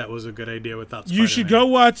whoever thought that was a good idea without Spider-Man. You should go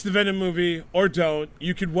watch the Venom movie, or don't.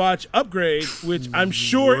 You could watch Upgrade, which I'm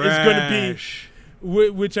sure is going to Trash. be,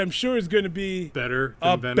 which I'm sure is going to be better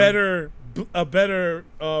a than Venom. better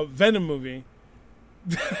Venom movie.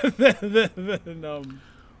 than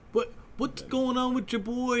What's going on with your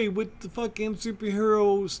boy with the fucking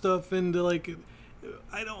superhero stuff and the, like?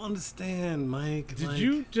 I don't understand, Mike. Did like,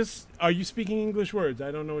 you just? Are you speaking English words?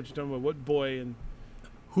 I don't know what you're talking about. What boy and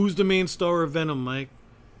Who's the main star of Venom, Mike?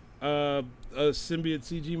 a symbiote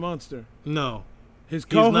CG monster? No, His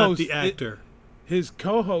he's not co-host. the actor. His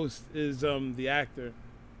co-host is the actor.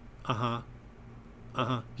 Your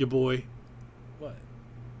boy, What?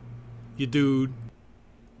 your dude.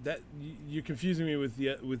 That you're confusing me with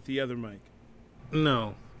the other Mike.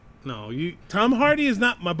 No, you. Tom Hardy is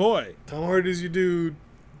not my boy. Tom Hardy's your dude.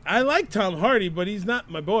 I like Tom Hardy, but he's not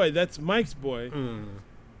my boy. That's Mike's boy.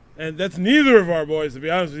 And that's neither of our boys, to be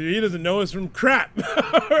honest with you. He doesn't know us from crap.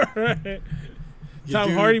 Right? Your Tom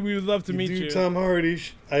dude- Hardy, we would love to your meet dude you. Tom Hardy.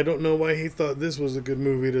 I don't know why he thought this was a good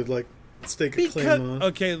movie to like stake a claim on.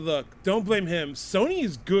 Okay, look, don't blame him. Sony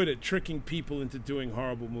is good at tricking people into doing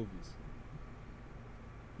horrible movies.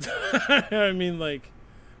 I mean, like,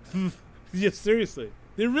 yeah, seriously.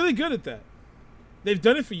 They're really good at that. They've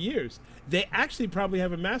done it for years. They actually probably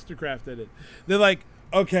have a mastercraft at it. They're like,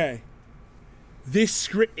 okay, this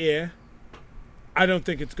script here, I don't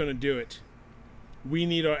think it's going to do it. We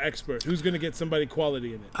need our expert. Who's going to get somebody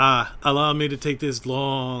quality in it? Allow me to take this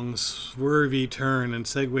long, swervy turn and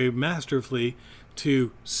segue masterfully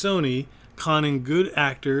to Sony conning good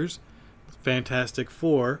actors, Fantastic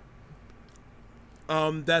Four.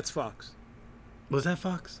 That's Fox. Was that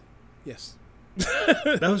Fox? Yes.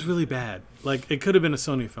 That was really bad. Like, it could have been a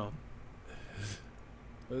Sony film.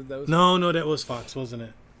 That was No, that was Fox, wasn't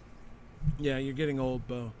it? Yeah, you're getting old,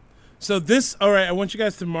 Bo. So all right, I want you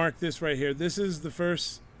guys to mark this right here. This is the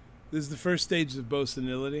first stage of Bo's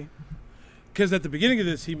senility. Because at the beginning of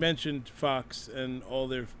this, he mentioned Fox and all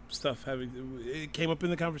their stuff it came up in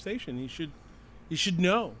the conversation. You should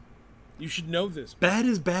know. You should know this. Bad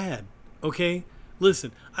is bad, okay?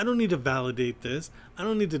 Listen, I don't need to validate this. I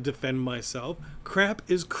don't need to defend myself. Crap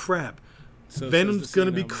is crap. So Venom's says the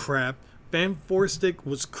gonna be senile man. crap. Van Forstick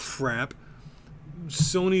was crap.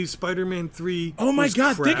 Sony's Spider-Man 3 Oh my was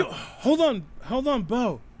God! crap. Hold on,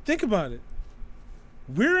 Bo. Think about it.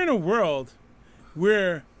 We're in a world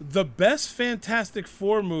where the best Fantastic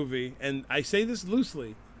Four movie, and I say this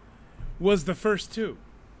loosely, was the first two.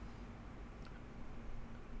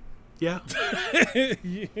 Yeah,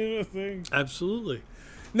 You know what I'm saying? absolutely.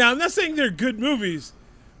 Now, I'm not saying they're good movies,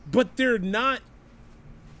 but they're not.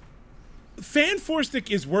 Fan Forstick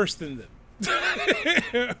is worse than them.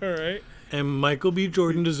 All right. And Michael B.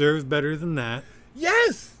 Jordan deserves better than that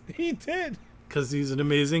Yes, he did. because he's an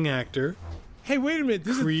amazing actor. Hey, wait a minute.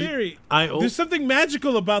 This is a theory. There's something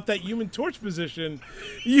magical about that Human Torch position.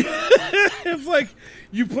 It's like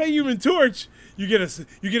you play Human Torch, you get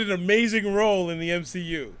an amazing role in the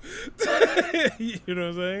MCU. You know what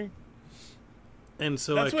I'm saying? And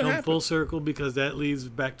so That's I what come happened. full circle because that leads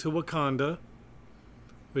back to Wakanda,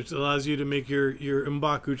 which allows you to make your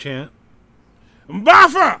M'Baku chant.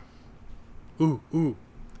 Mbafa! Ooh, ooh.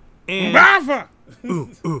 And Mbafa!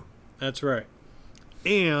 ooh, ooh. That's right.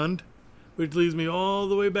 And which leads me all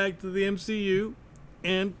the way back to the MCU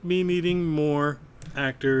and me needing more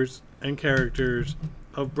actors and characters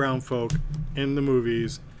of brown folk in the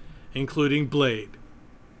movies, including Blade.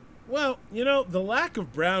 Well, you know, the lack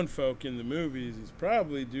of brown folk in the movies is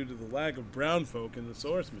probably due to the lack of brown folk in the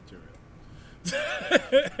source material.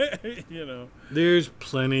 You know. There's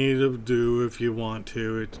plenty to do if you want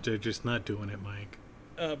to. They're just not doing it, Mike.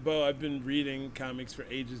 Bo, I've been reading comics for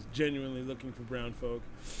ages, genuinely looking for brown folk.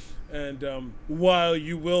 And while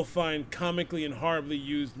you will find comically and horribly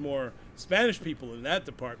used more Spanish people in that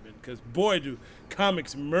department, because boy, do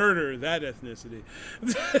comics murder that ethnicity.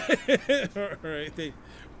 All right,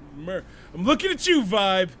 I'm looking at you,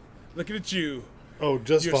 Vibe. Looking at you. Oh,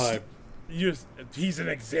 just You're he's an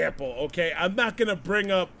example, okay? I'm not gonna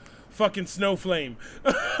bring up fucking Snowflame.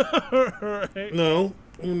 Right? No.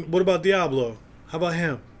 What about Diablo? How about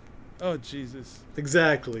him? Oh Jesus!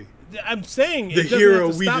 Exactly. I'm saying The it doesn't hero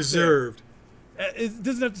have to we stop deserved. there. It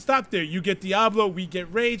doesn't have to stop there. You get Diablo, we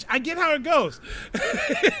get Rage. I get how it goes.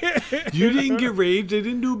 You didn't get Rage. They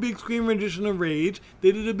didn't do a big screen rendition of Rage.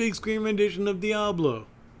 They did a big screen rendition of Diablo.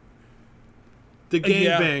 The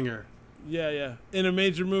Yeah. gangbanger. Yeah. In a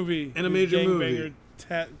major movie. In a major movie.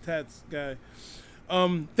 Tats guy.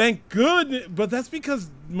 Thank good, but that's because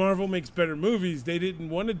Marvel makes better movies. They didn't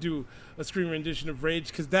want to do a screen rendition of Rage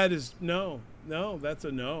because that is that's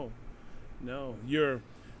a no. You're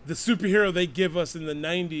the superhero they give us in the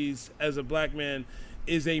 90s as a black man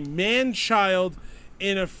is a man-child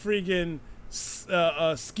in a friggin'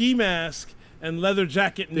 ski mask and leather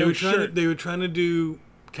jacket, and no shirt. They were trying to do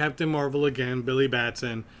Captain Marvel again, Billy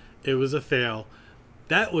Batson. It was a fail.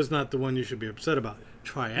 That was not the one you should be upset about.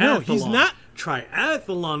 Triathlon. No, he's not.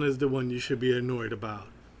 Triathlon is the one you should be annoyed about.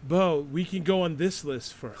 Bo, we can go on this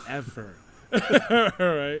list forever. All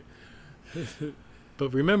right.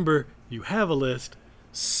 But remember, you have a list.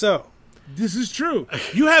 So, This is true.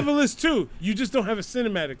 You have a list too. You just don't have a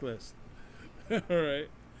cinematic list. All right.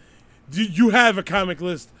 You have a comic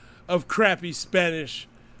list of crappy Spanish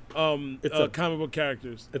comic book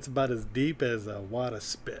characters. it's about as deep as a water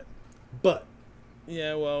spit. But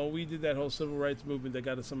Yeah, well, we did that whole civil rights movement that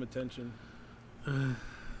got us some attention.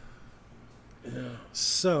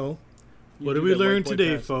 so, You what do did we that learn white boy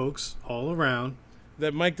today, pass. folks? All around.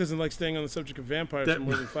 That Mike doesn't like staying on the subject of vampires That- for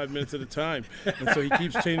more than 5 minutes at a time. And so he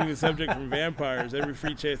keeps changing the subject from vampires every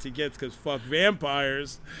free chance he gets because fuck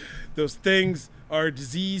vampires. Those things are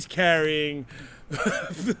disease carrying,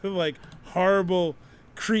 like horrible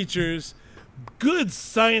creatures. Good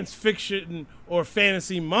science fiction or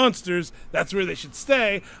fantasy monsters, that's where they should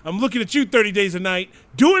stay. I'm looking at you 30 Days a Night,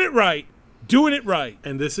 doing it right. Doing it right.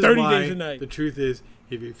 And this is 30 why days a night. the truth is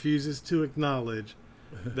he refuses to acknowledge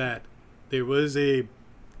that there was a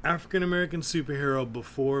African American superhero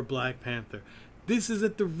before Black Panther. This is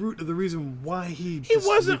at the root of the reason why he He just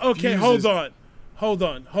wasn't okay. refuses- Hold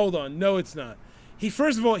on. No, it's not. He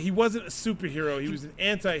first of all, he wasn't a superhero. He was an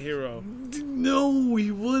anti-hero. No,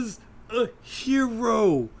 he was a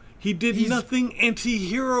hero. He did He's- nothing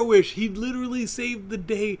anti-hero-ish. He literally saved the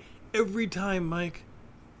day every time, Mike.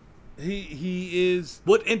 He is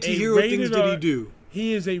What a anti-hero rated things did he R- do?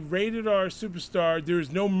 He is a rated R superstar. There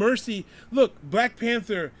is no mercy. Look, Black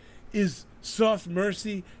Panther is soft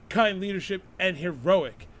mercy, kind leadership, and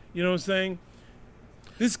heroic. You know what I'm saying?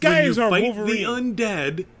 This guy When you is our fight Wolverine. the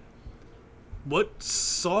undead, what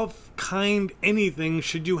soft, kind anything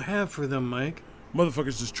should you have for them, Mike?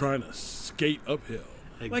 Motherfucker's just trying to skate uphill.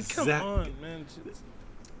 Like, come Exact- on, man.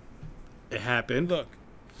 It happened. Look,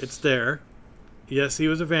 It's there. Yes, he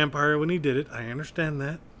was a vampire when he did it. I understand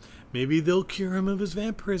that. Maybe they'll cure him of his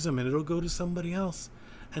vampirism and it'll go to somebody else.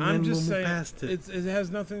 And I'm then just we'll saying, move past it. it has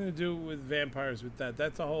nothing to do with vampires with that.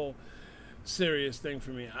 That's a whole serious thing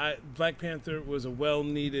for me. Black Panther was a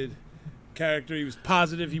well-needed character. He was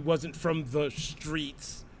positive. He wasn't from the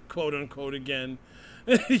streets, quote unquote. Again,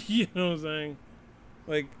 you know what I'm saying?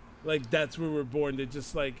 Like, Like that's where we're born. To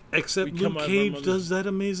just like Except we come Luke out of our Cage mother's- does that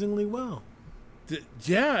amazingly well.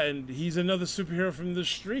 Yeah, and he's another superhero from the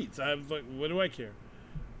streets. I'm like, what do I care?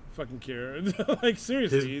 Fucking care. Like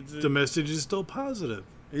seriously, The message is still positive.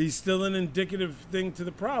 he's still an indicative thing to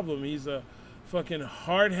the problem. He's a fucking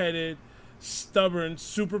hard-headed, stubborn,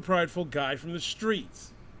 super prideful guy from the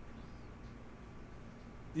streets.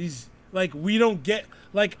 He's like, we don't get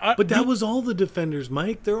like. But that was all the Defenders,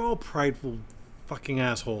 Mike. They're all prideful fucking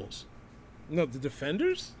assholes. no the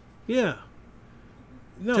Defenders. Yeah.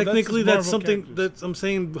 No, Technically, that's that's something characters. that's. I'm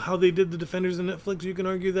saying how they did the Defenders in Netflix. You can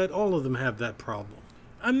argue that all of them have that problem.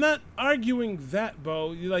 I'm not arguing that,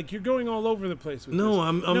 Bo. You're going all over the place with No,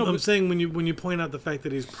 this. I'm but saying when you point out the fact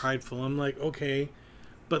that he's prideful, I'm like, okay,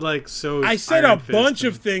 but like so. I is said Iron a Fist bunch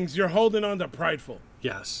and- of things. You're holding on to prideful.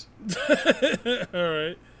 Yes. All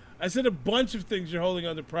right. I said a bunch of things you're holding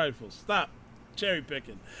on to prideful. Stop cherry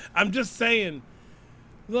picking. I'm just saying,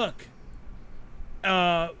 look,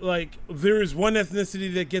 like there is one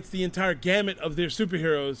ethnicity that gets the entire gamut of their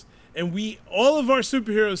superheroes, and all of our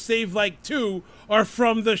superheroes, save like 2, are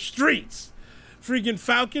from the streets. Freaking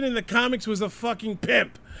Falcon in the comics was a fucking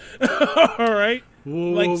pimp. All right?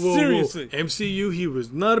 Like, seriously. MCU, he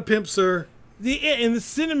was not a pimp, sir. In the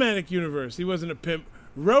cinematic universe, he wasn't a pimp.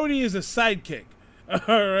 Rhodey is a sidekick.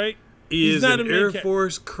 All right? He He's is not an a main Air cha-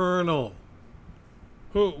 Force colonel.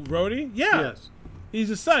 Who, Rhodey? Yeah. Yes. He's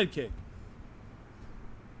a sidekick.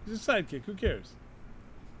 He's a sidekick. Who cares?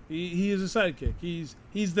 He is a sidekick.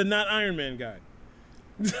 He's the not Iron Man guy.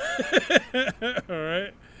 All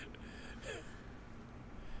right?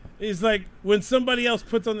 He's like, when somebody else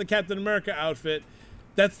puts on the Captain America outfit,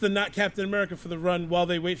 that's the not Captain America for the run while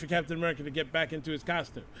they wait for Captain America to get back into his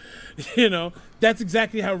costume. You know, that's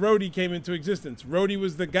exactly how Rhodey came into existence. Rhodey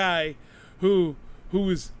was the guy who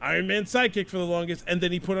was Iron Man's sidekick for the longest, and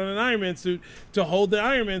then he put on an Iron Man suit to hold the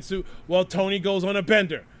Iron Man suit while Tony goes on a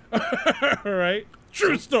bender. All right?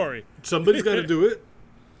 True story. Somebody's got to do it.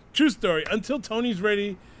 True story. Until Tony's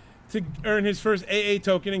ready to earn his first AA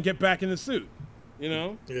token and get back in the suit. You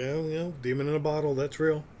know? Yeah, demon in a bottle. That's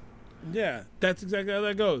real. Yeah, that's exactly how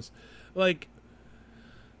that goes. Like,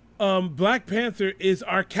 Black Panther is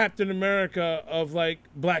our Captain America of like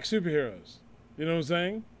black superheroes. You know what I'm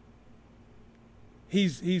saying?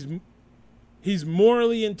 He's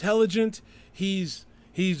morally intelligent. He's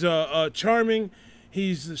charming.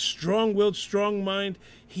 He's a strong-willed, strong mind.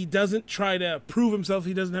 He doesn't try to prove himself.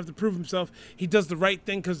 He doesn't have to prove himself. He does the right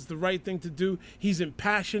thing because it's the right thing to do. He's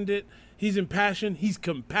impassioned. He's impassioned. He's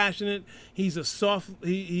compassionate. He's a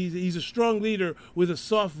he's a strong leader with a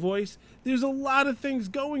soft voice. There's a lot of things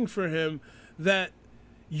going for him that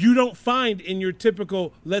you don't find in your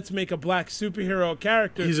typical let's make a black superhero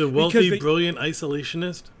character. He's a because wealthy, brilliant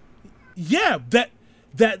isolationist. yeah, that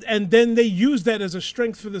and then they use that as a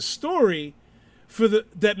strength for the story,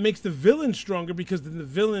 that makes the villain stronger because then the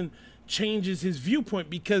villain changes his viewpoint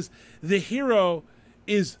because the hero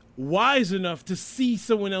is wise enough to see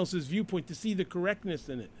someone else's viewpoint, to see the correctness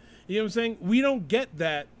in it. You know what I'm saying? We don't get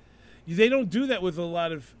that. They don't do that with a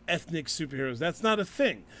lot of ethnic superheroes. That's not a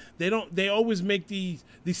thing. They always make the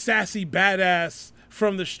sassy badass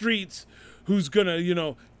from the streets who's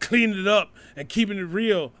gonna, clean it up and keeping it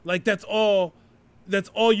real. Like that's all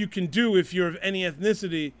you can do if you're of any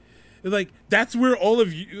ethnicity. Like that's where all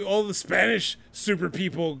the Spanish super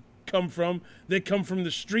people come from. They come from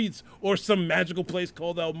the streets or some magical place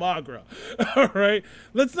called El Magra. All right,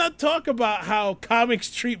 let's not talk about how comics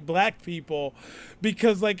treat black people,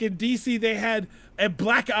 because like in DC they had a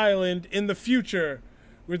black island in the future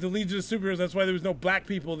where the Legion of Superheroes. That's why there was no black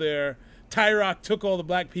people there. Tyrock took all the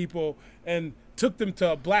black people and took them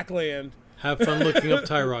to black land. Have fun looking up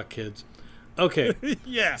Tyrock, kids. Okay.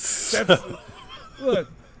 Yeah, that's look.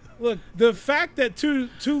 The fact that two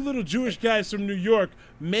little Jewish guys from New York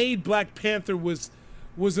made Black Panther was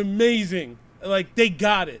amazing. Like they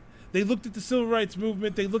got it. They looked at the civil rights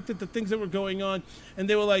movement. They looked at the things that were going on, and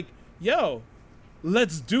they were like, "Yo,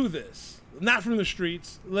 let's do this. Not from the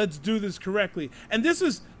streets. Let's do this correctly." And this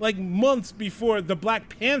is like months before the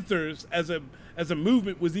Black Panthers as a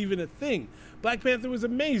movement was even a thing. Black Panther was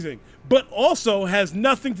amazing, but also has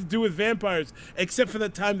nothing to do with vampires except for the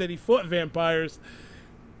time that he fought vampires.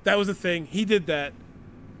 That was a thing. He did that.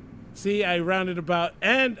 See, I rounded about,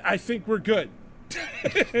 and I think we're good.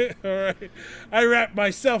 All right. I wrapped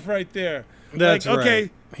myself right there. That's like, okay,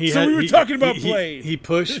 right. we were talking about Blade. He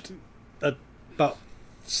pushed about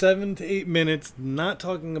 7 to 8 minutes not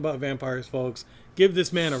talking about vampires, folks. Give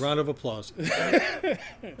this man a round of applause.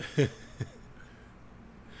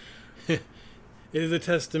 It is a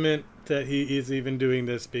testament that he is even doing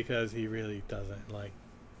this because he really doesn't like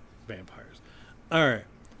vampires. All right.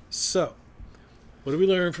 So, what do we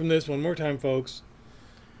learn from this? One more time, folks.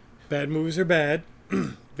 Bad movies are bad.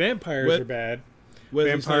 Vampires are bad.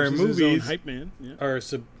 Wesley Vampire Snipes is his own movies hype man. Yeah. are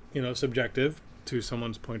subjective to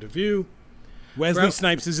someone's point of view. Wesley Ralph-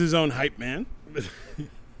 Snipes is his own hype man.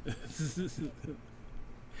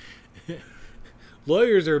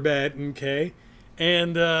 Lawyers are bad, okay?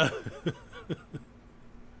 And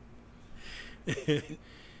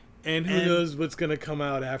and who knows what's going to come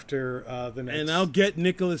out after the next. And I'll get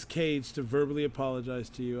Nicolas Cage to verbally apologize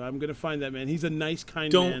to you. I'm gonna find that man. He's a nice,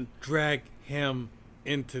 kind Don't man. drag him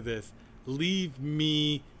into this. Leave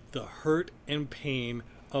me the hurt and pain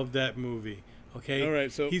of that movie. Okay? All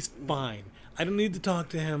right, so- he's fine. I don't need to talk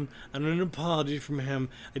to him. I don't need an apology from him.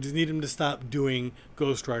 I just need him to stop doing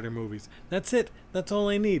Ghost Rider movies. That's it. That's all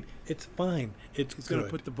I need. It's fine. It's He's good. gonna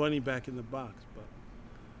put the bunny back in the box,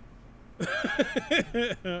 but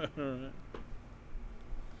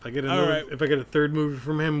If I get a third movie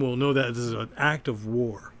from him, we'll know that this is an act of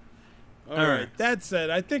war. all right. That said,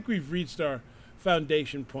 I think we've reached our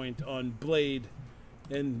foundation point on Blade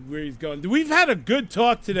and where he's going. We've had a good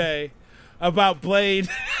talk today about Blade,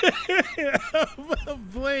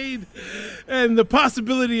 about Blade, and the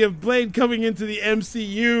possibility of Blade coming into the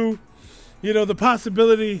MCU. You know, the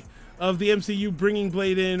possibility of the MCU bringing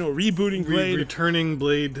Blade in or rebooting Blade. Returning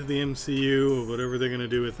Blade to the MCU or whatever they're going to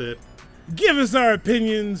do with it. Give us our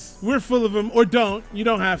opinions. We're full of them, or don't. You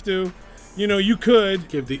don't have to. You know, you could.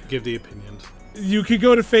 Give the opinions. You could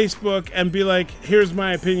go to Facebook and be like, "Here's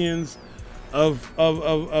my opinions of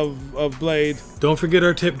Blade." Don't forget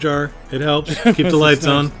our tip jar. It helps. Keep the lights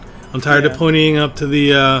on. I'm tired of pointing up to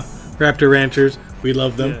the Raptor Ranchers. We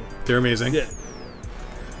love them. Yeah. They're amazing. Yeah.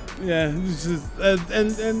 Yeah. This is,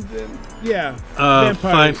 and yeah. Find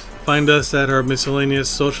Vampires. find us at our miscellaneous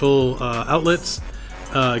social outlets.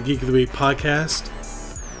 Geek of the Week podcast,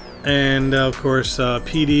 and of course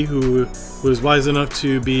PD, who was wise enough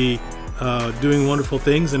to be doing wonderful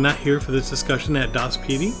things and not here for this discussion at DOS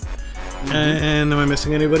PD. And am I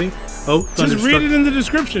missing anybody? Oh, Just read it in the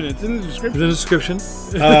description. It's in the description. in the description.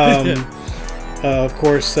 Of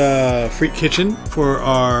course, Freak Kitchen for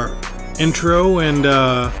our intro, and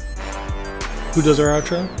who does our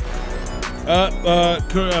outro?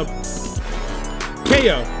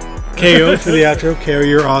 KO. KO for the outro. KO,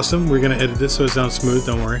 you're awesome. We're gonna edit this so it sounds smooth.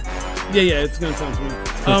 Don't worry. Yeah, it's gonna sound smooth.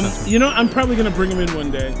 sound smooth. You know, I'm probably gonna bring him in one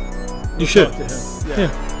day. You should. Talk to him.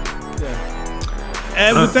 Yeah.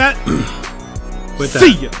 And with that, With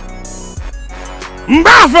see ya.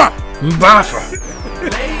 Mbafa! Mbafa.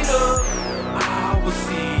 Later, I will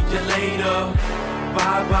see you later.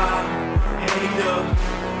 Bye bye, hater.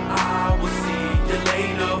 I will see you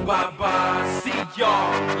later. Bye bye, see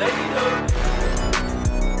y'all later.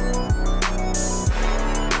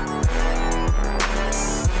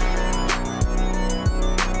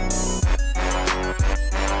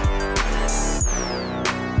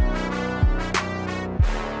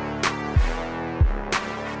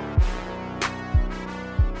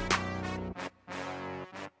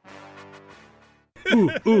 Ooh,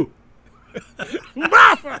 ooh.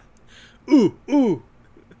 Mbafa! Ooh, ooh.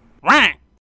 Rank!